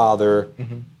grandfather,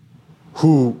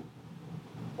 who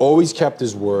always kept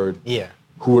his word,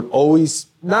 who would always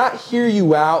not hear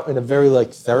you out in a very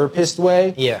like therapist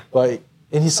way, but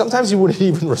and sometimes he wouldn't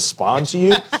even respond to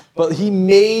you, but he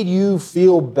made you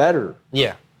feel better.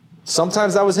 Yeah.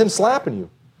 Sometimes that was him slapping you.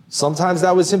 Sometimes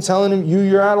that was him telling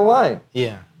you're out of line.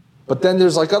 Yeah. But then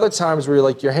there's like other times where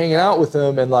you're hanging out with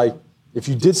him and like if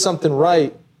you did something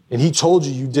right and he told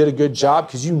you did a good job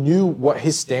because you knew what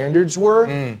his standards were,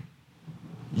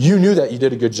 you knew that you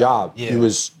did a good job. Yeah. He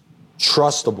was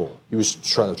trustable. He was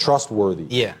trustworthy.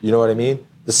 Yeah. You know what I mean?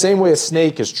 the same way a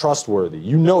snake is trustworthy.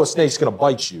 You know a snake's gonna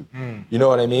bite you. You know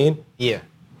what I mean? Yeah.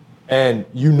 And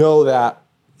you know that,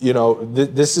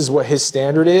 this is what his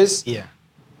standard is. Yeah.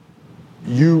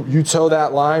 You toe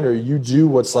that line, or you do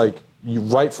what's like you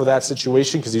right for that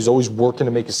situation, because he's always working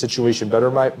to make a situation better.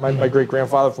 My great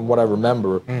grandfather, from what I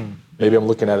remember, maybe I'm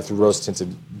looking at it through rose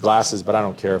tinted glasses, but I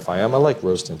don't care if I am. I like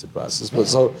rose tinted glasses, but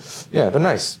so yeah, they're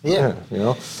nice. Yeah.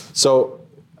 So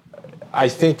I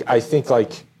think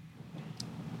like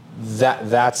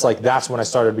that's when I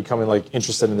started becoming like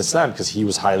interested in Islam, because he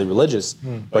was highly religious,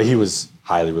 but he was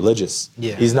highly religious.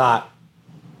 Yeah. He's not.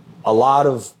 A lot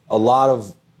of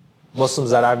Muslims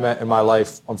that I've met in my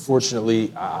life,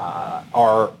 unfortunately,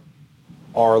 are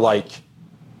like,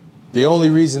 the only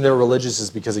reason they're religious is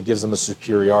because it gives them a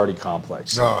superiority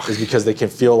complex. Oh. Is because they can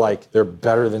feel like they're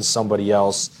better than somebody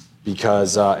else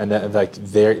because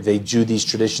they do these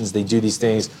traditions, they do these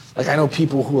things. Like, I know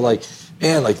people who are like,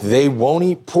 man, like they won't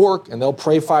eat pork and they'll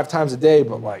pray 5 times a day,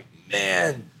 but like,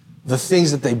 man, the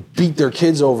things that they beat their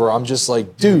kids over, I'm just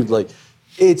like, dude, like,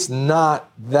 it's not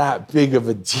that big of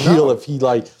a deal if he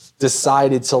like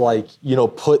decided to like,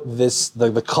 put this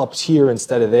the cups here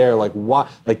instead of there. Like, why?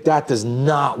 Like, that does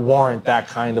not warrant that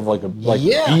kind of like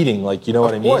beating. Like, you know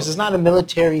what I mean? Of course, it's not a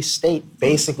military state,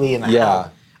 basically, in the house.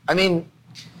 I mean,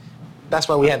 that's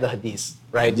why we have the hadiths,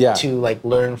 right? Yeah. To like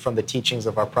learn from the teachings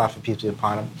of our Prophet, peace be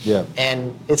upon him. Yeah.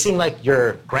 And it seemed like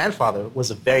your grandfather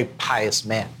was a very pious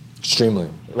man. Extremely.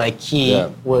 Like, he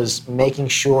was making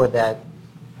sure that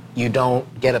you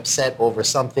don't get upset over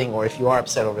something, or if you are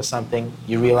upset over something,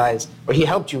 you realize, or he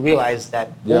helped you realize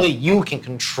that only you can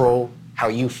control how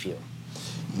you feel.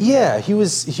 Yeah, he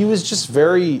was just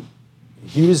very,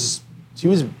 he was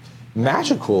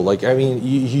magical. Like, I mean,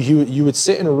 you would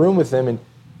sit in a room with him, and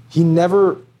he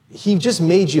just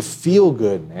made you feel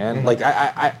good, man. Like,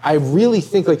 I really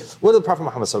think, like, what the Prophet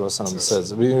Muhammad sallallahu alaihi wasallam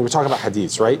says, we're talking about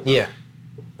hadiths, right? Yeah.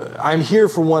 I'm here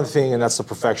for one thing, and that's the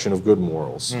perfection of good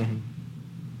morals.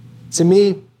 To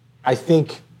me, I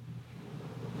think,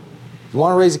 if you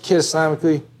want to raise a kid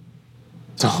Islamically,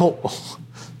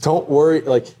 don't worry.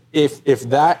 Like, if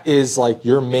that is like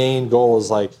your main goal,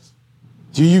 is like,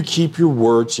 do you keep your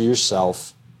word to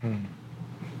yourself?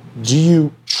 Do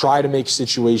you try to make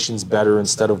situations better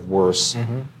instead of worse?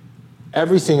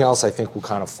 Everything else, I think, will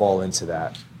kind of fall into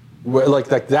that. Like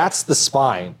that's the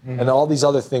spine, and all these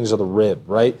other things are the rib,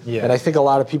 right? Yeah. And I think a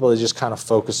lot of people, they just kind of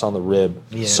focus on the rib,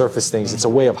 surface things. It's a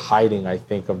way of hiding, I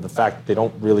think, of the fact that they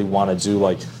don't really want to do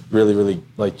like really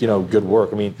like good work.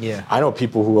 I mean, I know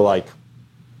people who are like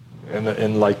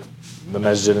in like the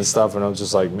masjid and stuff, and I'm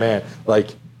just like, man,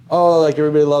 like, oh, like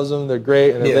everybody loves them, they're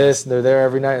great, and they're this, and they're there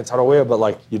every night in Tarawih, but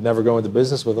like you'd never go into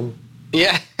business with them.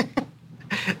 Yeah.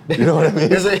 You know what I mean?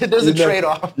 There's a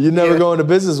trade-off. You never go into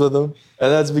business with them,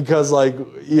 and that's because like,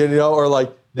 or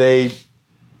like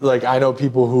I know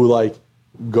people who like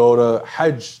go to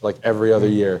Hajj like every other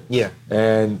year. Yeah.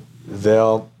 And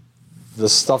the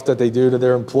stuff that they do to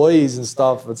their employees and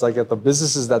stuff, it's like at the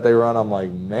businesses that they run, I'm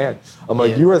like, man,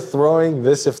 you are throwing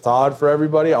this iftar for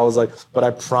everybody. I was like, but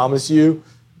I promise you,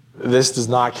 this does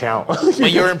not count.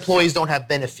 But your employees don't have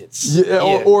benefits. Yeah.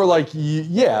 Or like,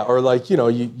 or like,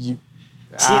 you.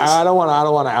 I don't want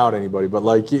to out anybody, but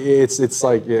like it's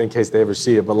like, in case they ever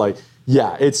see it, but like,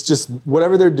 yeah, it's just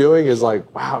whatever they're doing is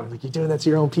like, wow, like you're doing that to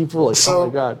your own people. Like, so, oh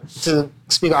my God. To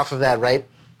speak off of that, right?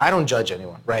 I don't judge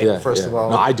anyone, right? Yeah, First of all.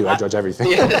 No, I do. I judge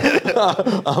everything. I'm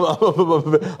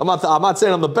not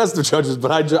saying I'm the best of judges,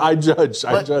 but I judge.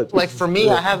 I judge. Like, for me,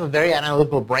 I have a very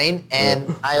analytical brain,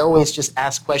 and I always just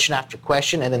ask question after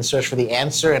question and then search for the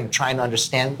answer and trying to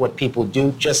understand what people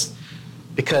do, just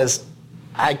because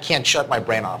I can't shut my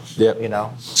brain off,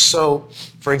 So,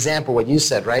 for example, what you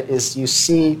said, right, is you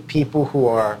see people who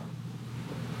are,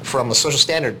 from a social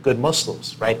standard, good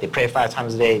Muslims, right? They pray 5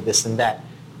 times a day, this and that.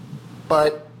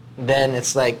 But then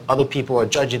it's like other people are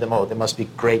judging them, oh, they must be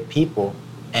great people.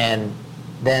 And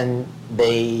then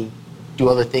they do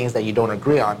other things that you don't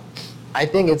agree on. I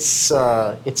think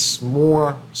it's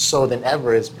more so than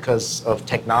ever is because of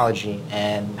technology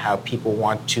and how people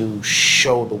want to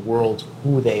show the world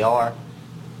who they are.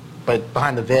 But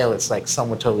behind the veil, it's like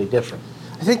someone totally different.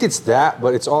 I think it's that,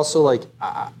 but it's also like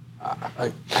I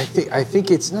think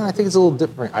it's a little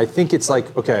different. I think it's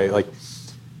like, okay, like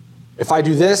if I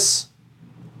do this,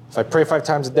 if I pray 5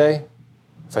 times a day,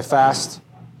 if I fast,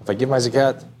 if I give my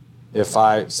zakat, if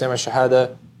I say my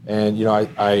shahada, and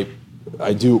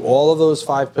I do all of those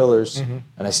 5 pillars and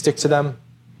I stick to them,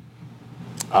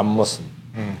 I'm a Muslim.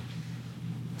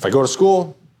 If I go to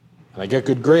school and I get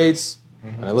good grades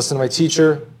and I listen to my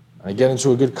teacher and I get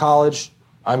into a good college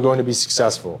I'm going to be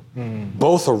successful.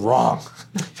 Both are wrong.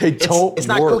 They don't It's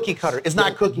not work. cookie cutter. It's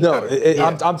not cookie No,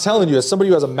 cutter. I'm telling you, as somebody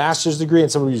who has a master's degree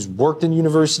and somebody who's worked in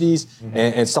universities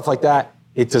and stuff like that,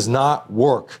 it does not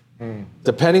work.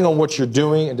 Depending on what you're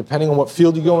doing and depending on what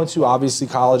field you go into, obviously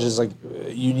college is like,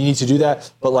 you need to do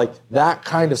that, but like that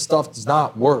kind of stuff does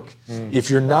not work. If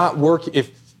you're not working,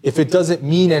 if it doesn't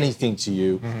mean anything to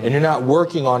you and you're not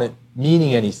working on it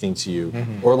meaning anything to you,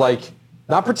 or like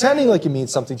not pretending like it means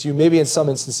something to you, maybe in some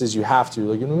instances you have to,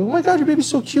 like, oh my God, your baby's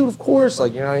so cute, of course,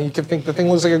 like, you know, you can think the thing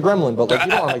looks like a gremlin, but like, you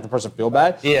don't want to make the person feel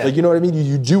bad. Yeah. Like, you know what I mean?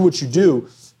 You do what you do,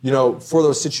 you know, for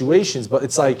those situations, but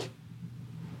it's like,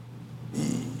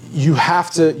 you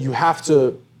have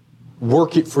to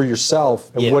work it for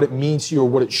yourself and what it means to you or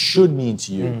what it should mean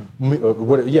to you.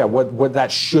 What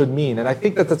that should mean. And I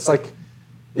think that's like,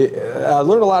 I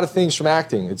learned a lot of things from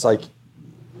acting. It's like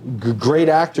great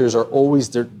actors are always,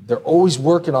 they're always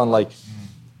working on like,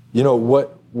 you know,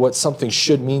 what something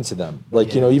should mean to them.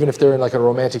 Like, you know, even if they're in like a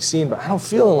romantic scene, but I don't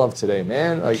feel in love today,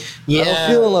 man. Like, I don't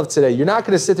feel in love today. You're not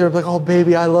going to sit there and be like, oh,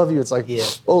 baby, I love you. It's like,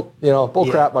 bull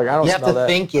crap. Like, I don't smell that. You have to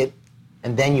think it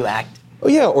and then you act. Oh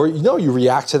yeah, or you know, you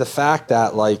react to the fact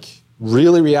that like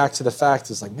really react to the fact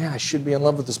it's like, man, I should be in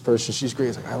love with this person. She's great.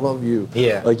 It's like, I love you.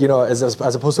 Yeah. Like, you know, as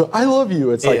opposed to I love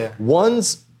you. It's like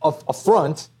one's a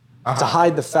front to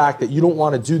hide the fact that you don't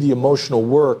want to do the emotional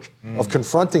work of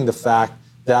confronting the fact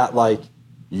that like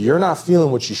you're not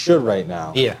feeling what you should right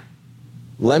now. Yeah.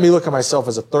 Let me look at myself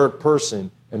as a third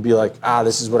person and be like,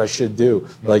 this is what I should do.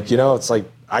 Like, you know, it's like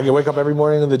I can wake up every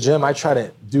morning in the gym. I try to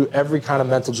do every kind of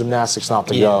mental gymnastics not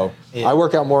to go. Yeah. I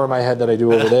work out more in my head than I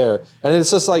do over there. And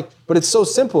it's just like, but it's so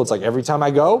simple. It's like every time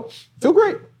I go, I feel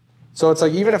great. So it's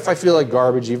like, even if I feel like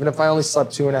garbage, even if I only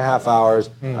slept 2.5 hours,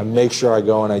 I make sure I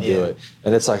go and I do it.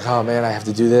 And it's like, oh man, I have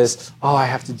to do this. Oh, I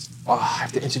have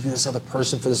to interview this other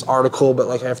person for this article, but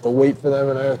like I have to wait for them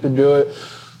and I have to do it.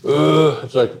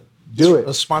 It's like, do it.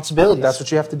 Responsibility. That's what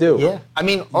you have to do. Yeah. I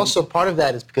mean, also part of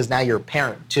that is because now you're a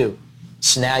parent too.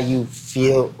 So now you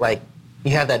feel like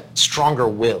you have that stronger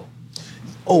will.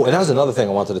 Oh, and that was another thing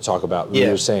I wanted to talk about. What you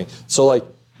were saying. So like,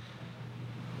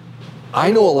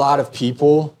 I know a lot of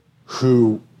people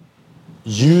who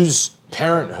use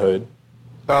parenthood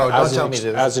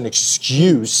as an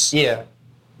excuse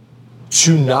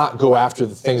to not go after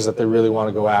the things that they really want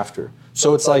to go after.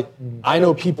 So it's like, I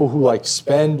know people who like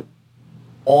spend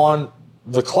on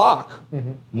the clock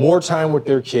more time with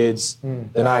their kids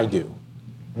than I do.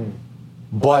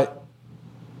 But,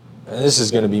 and this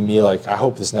is going to be me, like, I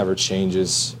hope this never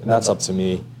changes, and that's up to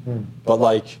me. But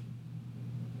like,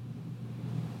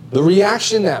 the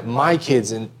reaction that my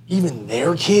kids and even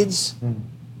their kids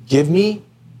give me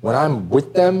when I'm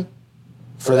with them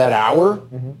for that hour,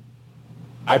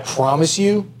 I promise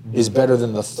you, is better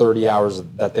than the 30 hours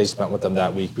that they spent with them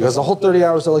that week. Because the whole 30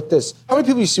 hours are like this. How many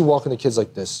people you see walking the kids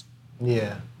like this?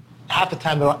 Yeah. Half the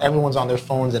time, everyone's on their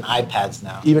phones and iPads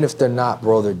now. Even if they're not,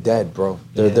 bro, they're dead, bro.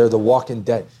 They're the walking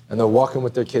dead. And they're walking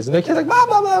with their kids. And their kids like, blah,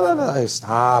 blah, blah, blah, blah. Like,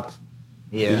 stop.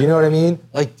 Yeah. You know what I mean?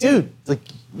 Like, dude, like,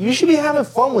 you should be having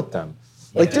fun with them.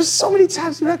 Like, there's so many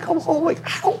times when I come home, like,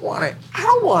 I don't want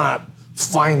to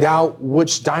find out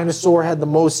which dinosaur had the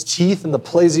most teeth in the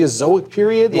Paleozoic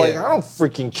period. Like, I don't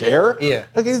freaking care. Yeah.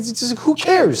 Like, it's just, who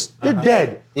cares? They're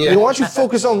dead. Yeah. You know, why don't you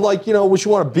focus on, like, you know, what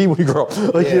you want to be when you grow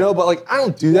up? Like, you know, but, like, I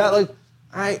don't do that. Like,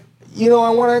 I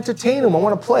want to entertain them. I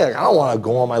want to play. Like, I don't want to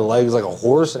go on my legs like a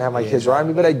horse and have my kids ride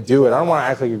me, but I do it. I don't want to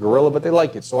act like a gorilla, but they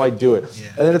like it, so I do it. Yeah.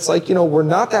 And then it's like, you know, we're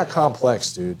not that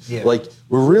complex, dude. Yeah. Like,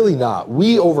 we're really not.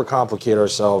 We overcomplicate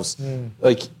ourselves.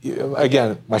 Like,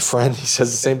 again, my friend, he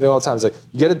says the same thing all the time. He's like,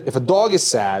 if a dog is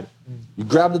sad, you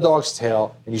grab the dog's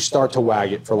tail and you start to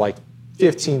wag it for like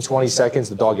 15, 20 seconds,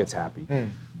 the dog gets happy.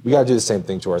 We got to do the same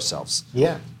thing to ourselves.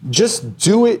 Yeah. Just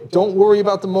do it. Don't worry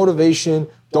about the motivation.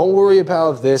 Don't worry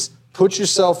about this. Put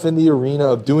yourself in the arena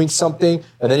of doing something,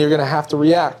 and then you're going to have to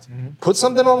react. Put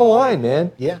something on the line,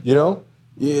 man. Yeah. You know?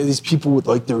 Yeah, these people with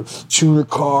like their tuner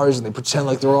cars and they pretend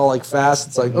like they're all like fast.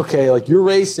 It's like, okay, like you're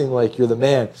racing like you're the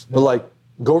man. But like,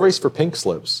 go race for pink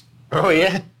slips. Oh,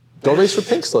 yeah. Go race for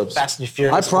pink slips. Fast and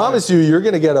Furious. I promise you're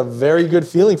going to get a very good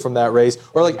feeling from that race.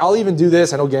 Or like, I'll even do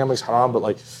this. I know gambling's haram, but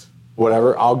like,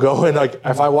 whatever. I'll go and like,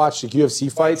 if I watch like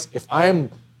UFC fights, if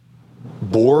I'm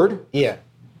bored. Yeah.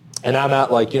 And I'm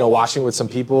at like, you know, watching with some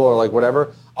people or like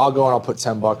whatever, I'll go and I'll put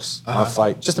 $10 on a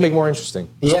fight just to make it more interesting.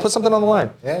 Just put something on the line.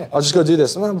 Yeah. I'll just go do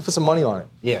this. I'm gonna put some money on it.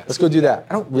 Yeah. Let's go do that.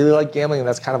 I don't really like gambling, and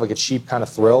that's kind of like a cheap kind of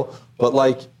thrill. But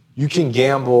like, you can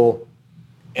gamble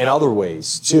in other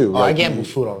ways too. Oh, like, I gamble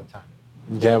food all the time.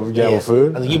 Gamble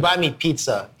food? You buy me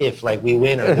pizza if like we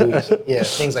win or lose.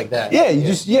 Things like that. Yeah,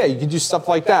 you can do stuff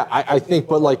like that. I think,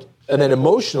 but like, and then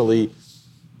emotionally,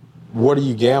 what are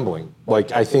you gambling?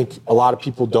 Like, I think a lot of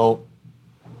people don't,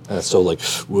 and it's so like,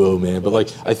 whoa, man. But like,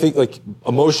 I think like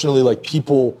emotionally, like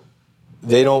people,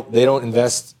 they don't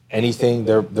invest anything.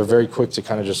 They're very quick to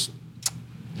kind of just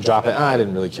drop it. I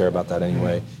didn't really care about that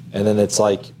anyway. And then it's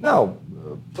like, no,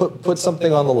 put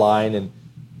something on the line and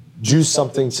juice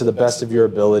something to the best of your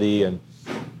ability, and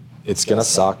it's gonna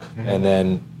suck. And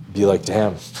then be like,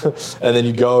 damn. And then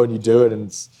you go and you do it,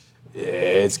 and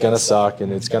it's gonna suck,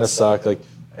 and it's gonna suck. Like,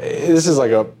 this is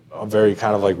like a very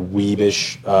kind of like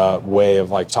weebish way of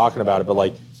like talking about it, but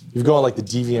like you go on like the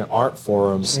Deviant Art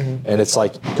forums, and it's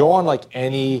like go on like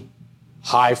any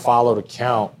high followed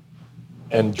account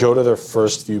and go to their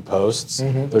first few posts.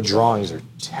 Their drawings are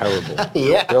terrible.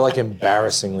 Yeah. They're like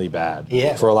embarrassingly bad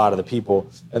Yeah. for a lot of the people.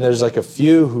 And there's like a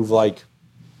few who've like,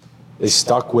 they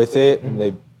stuck with it, and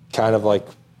they kind of like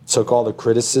took all the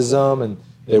criticism and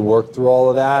they worked through all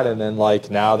of that, and then like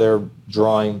now they're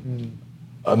drawing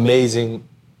amazing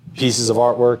pieces of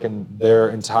artwork, and their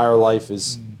entire life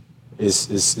is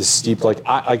steeped. Like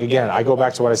I go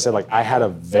back to what I said. Like, I had a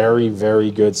very,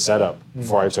 very good setup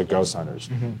before I took Ghost Hunters,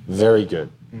 very good,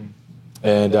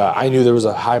 and I knew there was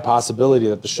a high possibility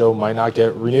that the show might not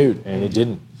get renewed, and it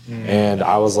didn't. And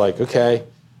I was like, okay,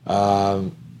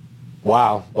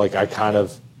 wow. Like, I kind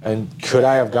of, and could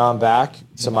I have gone back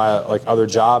to my like other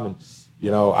job? And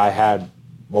I had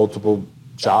multiple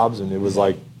jobs, and it was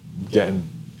like getting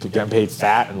paid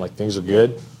fat, and like things are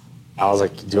good. I was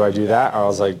like, do I do that? Or I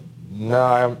was like,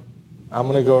 no, I'm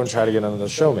gonna go and try to get another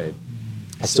show made.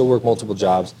 I still work multiple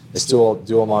jobs. I still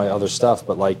do all my other stuff,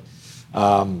 but like,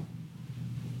 I'll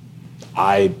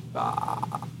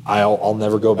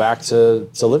never go back to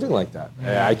living like that.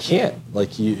 I can't.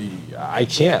 Like, I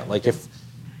can't. Like,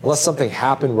 unless something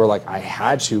happened where like I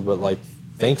had to, but like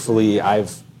thankfully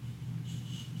I've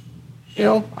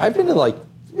been in like,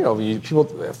 people,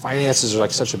 finances are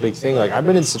like such a big thing. Like, I've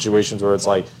been in situations where it's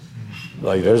like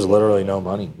there's literally no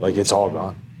money. Like, it's all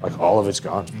gone. Like, all of it's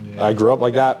gone. I grew up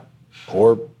like that,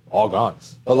 poor, all gone.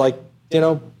 But like,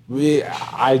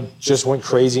 I just went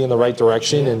crazy in the right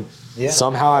direction, and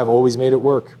somehow I've always made it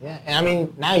work. Yeah, and I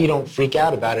mean, now you don't freak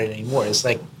out about it anymore. It's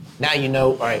like, now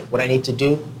all right, what I need to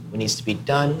do, what needs to be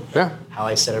done, how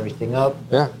I set everything up.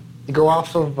 Yeah. To go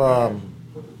off of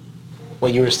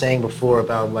what you were saying before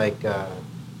about like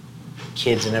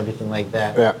kids and everything like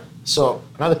that. Yeah. So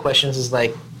another question is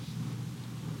like,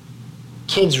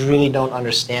 kids really don't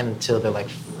understand until they're like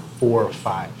 4 or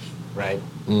 5, right?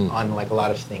 On like a lot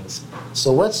of things.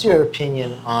 So what's your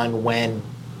opinion on when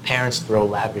parents throw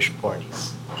lavish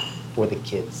parties for the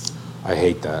kids? I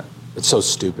hate that. It's so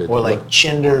stupid. Or like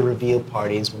gender reveal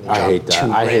parties when they drop I hate that.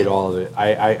 I hate all of it.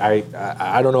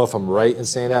 I don't know if I'm right in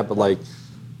saying that, but like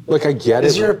I get it.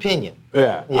 It's your opinion.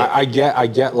 Yeah. I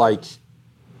get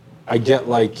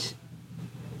like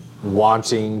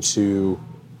wanting to.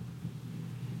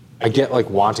 I get like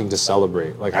wanting to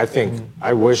celebrate. Like, I think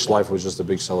I wish life was just a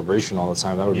big celebration all the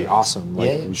time. That would be awesome.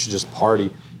 Like, we should just party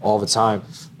all the time.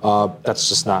 That's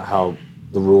just not how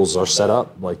the rules are set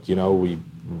up. Like,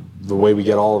 the way we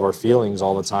get all of our feelings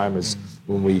all the time is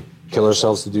when we kill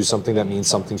ourselves to do something that means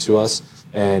something to us.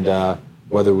 And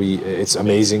it's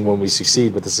amazing when we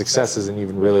succeed, but the success isn't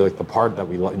even really like the part that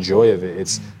we enjoy of it.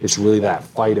 It's really that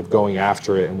fight of going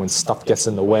after it. And when stuff gets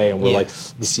in the way, and we're like,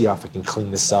 let me see if I can clean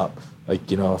this up.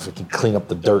 Like, if I can clean up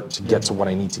the dirt to get to what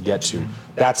I need to get to.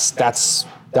 That's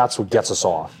what gets us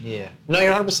off. Yeah. No,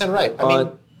 you're 100% right. I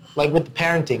mean, like with the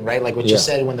parenting, right? Like what you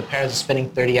said, when the parents are spending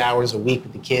 30 hours a week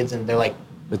with the kids and they're like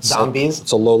zombies.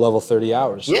 It's a low level 30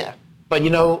 hours. Yeah. But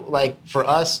like for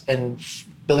us, and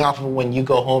building off of when you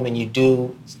go home and you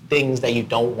do things that you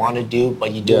don't want to do,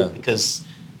 but you do it because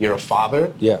you're a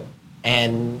father. Yeah.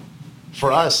 And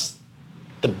for us,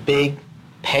 the big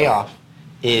payoff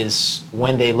is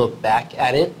when they look back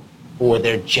at it, or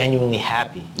they're genuinely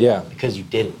happy. Yeah. Because you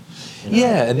did it.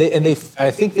 Yeah, and I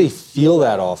think they feel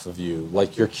that off of you.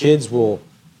 Like, your kids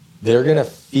they're gonna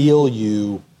feel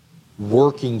you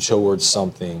working towards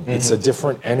something. It's a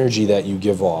different energy that you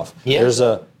give off. Yeah. There's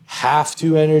a have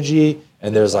to energy,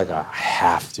 and there's like a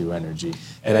have to energy.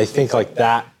 And I think like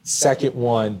that second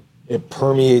one, it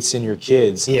permeates in your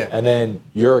kids. Yeah. And then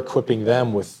you're equipping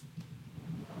them with,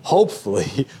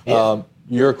 hopefully,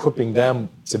 you're equipping them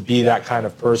to be that kind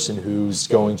of person who's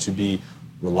going to be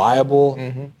reliable,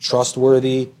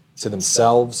 trustworthy to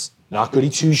themselves, not goody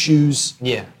two shoes.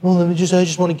 Yeah. Well, I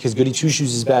just want to, because goody two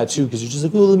shoes is bad too, because you're just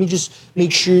like, oh, let me just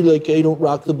make sure like I don't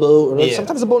rock the boat. Or like,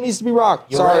 sometimes the boat needs to be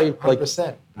rocked. You're Sorry. right,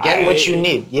 100%. Get what you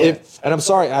need. Yeah. And I'm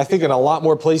sorry, I think in a lot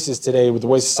more places today, with the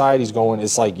way society's going,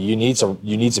 it's like you need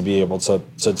to be able to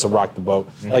rock the boat.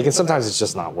 Like, and sometimes it's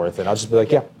just not worth it. I'll just be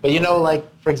like, yeah. But like,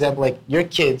 for example, like your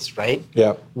kids, right?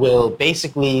 Yeah. Will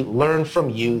basically learn from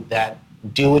you that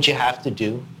do what you have to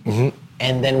do. Mm-hmm.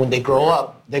 And then when they grow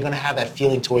up, they're going to have that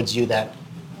feeling towards you that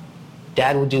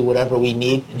dad will do whatever we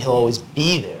need and he'll always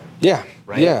be there. Yeah.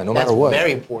 Right? Yeah, no matter what. That's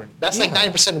very important. That's like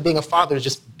 90% of being a father is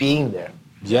just being there.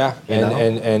 Yeah. You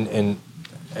know?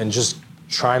 And just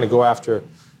trying to go after,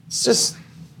 it's just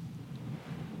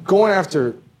going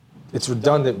after, it's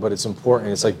redundant, but it's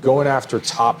important. It's like going after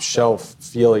top shelf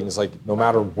feelings, like no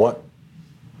matter what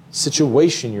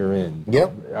situation you're in.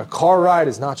 Yep. A car ride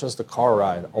is not just a car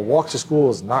ride. A walk to school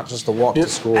is not just a walk to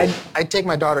school. I take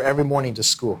my daughter every morning to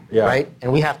school, Yeah. right?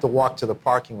 And we have to walk to the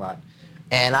parking lot.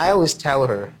 And I always tell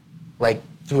her, like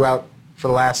for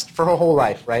her whole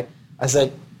life, right? I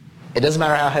said, it doesn't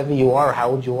matter how heavy you are or how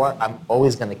old you are, I'm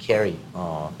always going to carry you.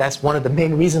 Aww. That's one of the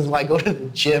main reasons why I go to the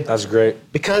gym. That's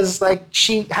great. Because like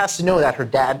she has to know that her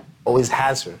dad always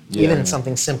has her, even in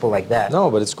something simple like that. No,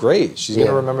 but it's great. She's going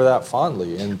to remember that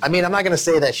fondly. And I mean, I'm not going to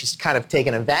say that she's kind of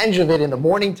taking advantage of it in the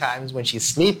morning times when she's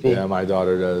sleeping. yeah, my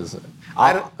daughter does.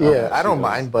 I don't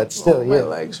mind, but still, My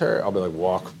legs hurt. I'll be like,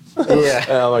 walk. Yeah.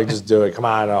 And I'm like, just do it. Come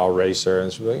on, and I'll race her.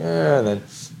 And she'll be like, and then,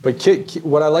 but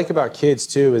what I like about kids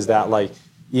too is that like,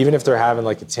 even if they're having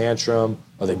like a tantrum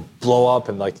or they blow up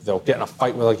and like they'll get in a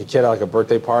fight with like a kid at like a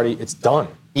birthday party, it's done.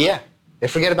 Yeah, they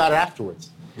forget about it afterwards.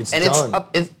 It's and done.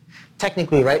 It's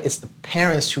technically, right, it's the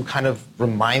parents who kind of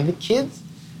remind the kids,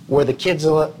 where the kids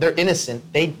they're innocent,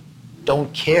 they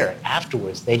don't care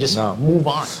afterwards. They just move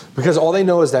on. Because all they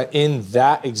know is that in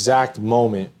that exact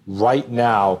moment, right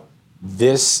now,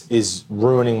 this is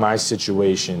ruining my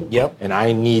situation. Yep. And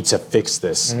I need to fix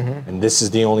this. Mm-hmm. And this is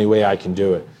the only way I can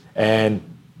do it. And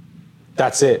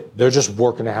that's it. They're just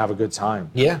working to have a good time.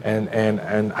 Yeah.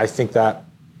 And I think that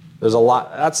there's a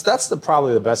lot. That's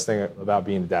probably the best thing about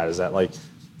being a dad is that like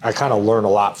I kind of learn a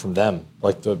lot from them.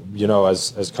 Like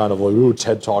as kind of like ooh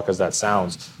TED Talk as that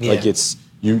sounds. Yeah. Like it's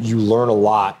you learn a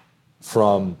lot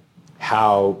from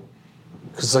how,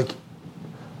 because like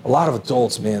a lot of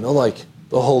adults, man,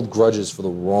 they'll hold grudges for the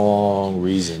wrong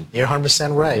reason. You're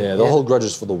 100% right. Yeah, they'll hold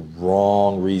grudges for the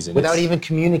wrong reason. Without even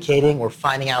communicating or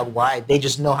finding out why. They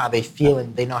just know how they feel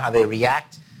and they know how they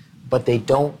react, but they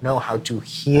don't know how to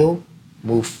heal,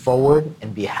 move forward,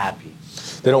 and be happy.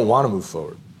 They don't want to move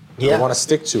forward. Yeah. They want to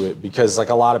stick to it because like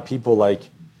a lot of people like,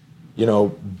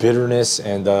 bitterness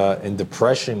and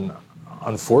depression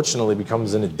unfortunately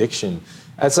becomes an addiction.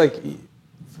 It's like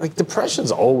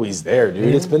depression's always there, dude.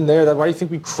 Mm-hmm. It's been there. That's why do you think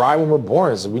we cry when we're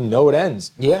born? So we know it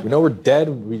ends. Yeah. We know we're dead.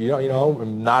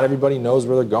 Not everybody knows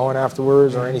where they're going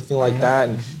afterwards or anything like that.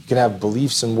 And you can have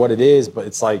beliefs in what it is, but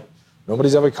it's like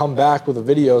nobody's ever come back with a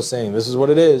video saying this is what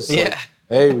it is. Yeah. Like,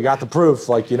 hey, we got the proof.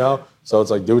 So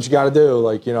it's like do what you got to do.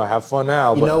 Have fun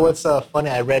now. You know what's funny?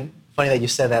 Funny that you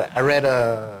said that. I read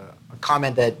a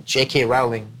comment that J.K.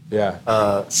 Rowling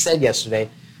said yesterday.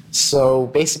 So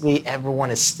basically,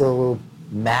 everyone is still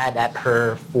mad at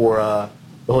her for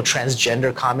the whole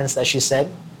transgender comments that she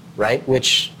said, right?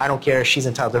 Which I don't care. She's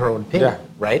entitled to her own opinion,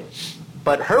 right?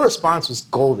 But her response was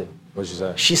golden. What'd she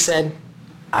say? She said,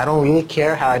 I don't really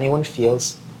care how anyone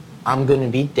feels. I'm going to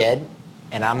be dead,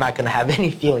 and I'm not going to have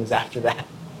any feelings after that.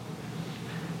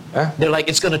 Yeah. They're like,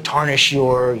 it's going to tarnish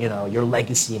your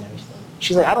legacy and everything.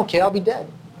 She's like, I don't care. I'll be dead.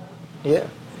 Yeah.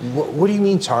 What do you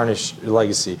mean tarnish your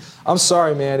legacy? I'm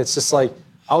sorry, man. It's just like,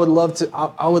 I would love to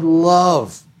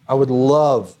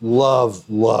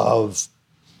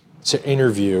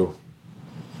interview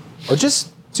or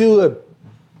just do a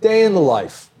day in the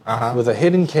life with a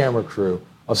hidden camera crew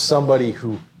of somebody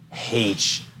who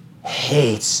hates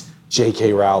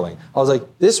J.K. Rowling. I was like,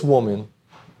 this woman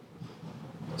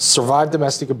survived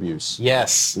domestic abuse.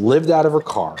 Yes. Lived out of her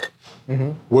car.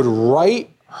 Mm-hmm. Would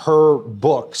write her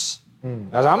books.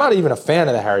 Now, I'm not even a fan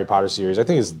of the Harry Potter series. I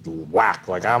think it's whack.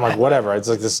 I'm like, whatever. It's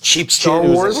like this cheap Star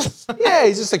Wars. Yeah,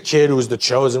 he's just a kid who was the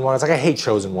chosen one. It's like I hate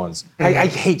chosen ones. Mm-hmm. I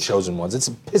hate chosen ones. It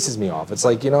pisses me off. It's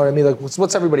like, you know what I mean? Like,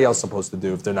 what's everybody else supposed to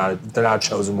do if they're not a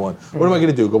chosen one? Mm-hmm. What am I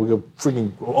gonna do? Go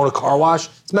freaking own a car wash?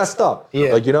 It's messed up.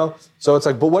 Yeah. So it's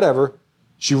like, but whatever.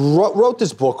 She wrote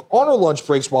this book on her lunch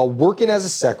breaks while working as a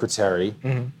secretary.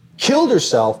 Mm-hmm. Killed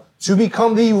herself to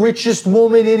become the richest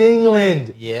woman in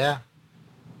England. Yeah.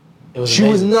 She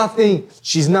was nothing.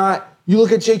 She's not. You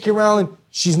look at J.K. Rowling.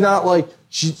 She's not like.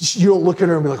 You don't look at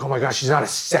her and be like, oh my gosh, she's not a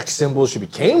sex symbol. She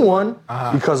became one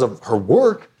because of her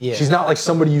work. Yeah. She's not like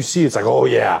somebody you see. It's like, oh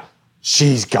yeah,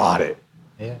 she's got it.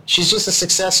 Yeah. She's just a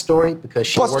success story because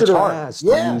she Busted worked her hard. ass,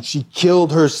 Yeah. dude. She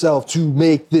killed herself to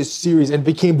make this series and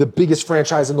became the biggest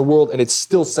franchise in the world, and it's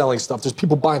still selling stuff. There's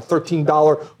people buying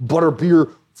 $13 butterbeer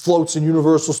floats in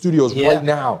Universal Studios right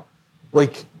now.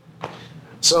 Like,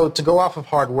 So to go off of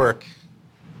hard work,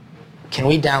 can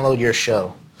we download your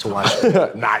show to watch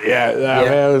it? not yet. Man,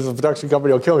 there's a production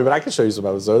company will kill me, but I can show you some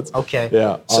episodes. Okay.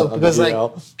 Yeah. So on because like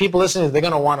DL. people listening, they're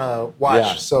gonna want to watch.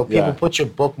 Yeah, So people yeah. put your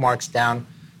bookmarks down.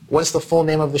 What's the full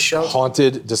name of the show?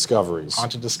 Haunted Discoveries.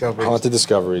 Haunted Discoveries. Haunted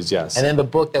Discoveries, yes. And then the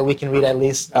book that we can read at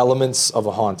least. Elements of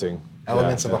a Haunting.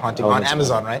 Elements of a Haunting Elements on of a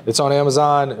Amazon, Haunting. right? It's on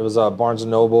Amazon. It was Barnes &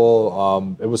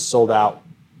 Noble. It was sold out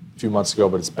a few months ago,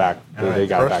 but it's back. All right, They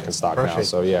got it back perfect, in stock now. perfect.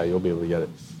 So yeah, you'll be able to get it.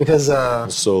 Because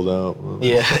It's sold out.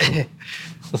 yeah.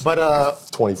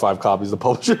 But 25 copies the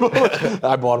publisher.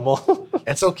 I bought them all.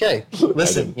 it's okay.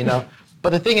 Listen, you know. But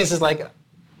the thing is like,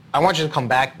 I want you to come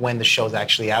back when the show's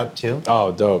actually out too.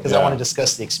 Oh, dope. Because I want to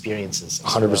discuss the experiences.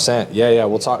 as well. 100%. Yeah.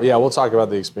 We'll talk. Yeah, we'll talk about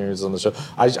the experiences on the show.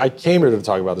 I came here to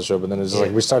talk about the show, but then it's just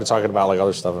like we started talking about like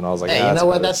other stuff, and I was like, Hey, "Ah, you know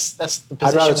what? better." That's the I'd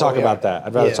position. rather talk where we about are. that.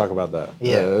 I'd rather Yeah. talk about that.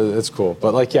 Yeah. It's cool.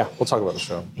 But like, yeah, we'll talk about the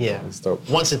show. Yeah. It's dope.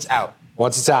 Once it's out.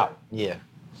 Once it's out. Yeah.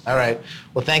 All right.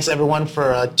 Well, thanks everyone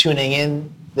for tuning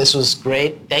in. This was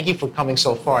great. Thank you for coming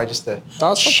so far just to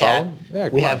Oh, it's no chat. problem. Yeah,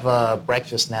 we come have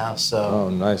breakfast now, so Oh,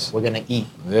 nice. we're gonna eat.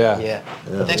 Yeah. Yeah. Yeah.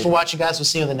 But thanks for watching, guys. We'll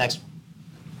see you in the next one.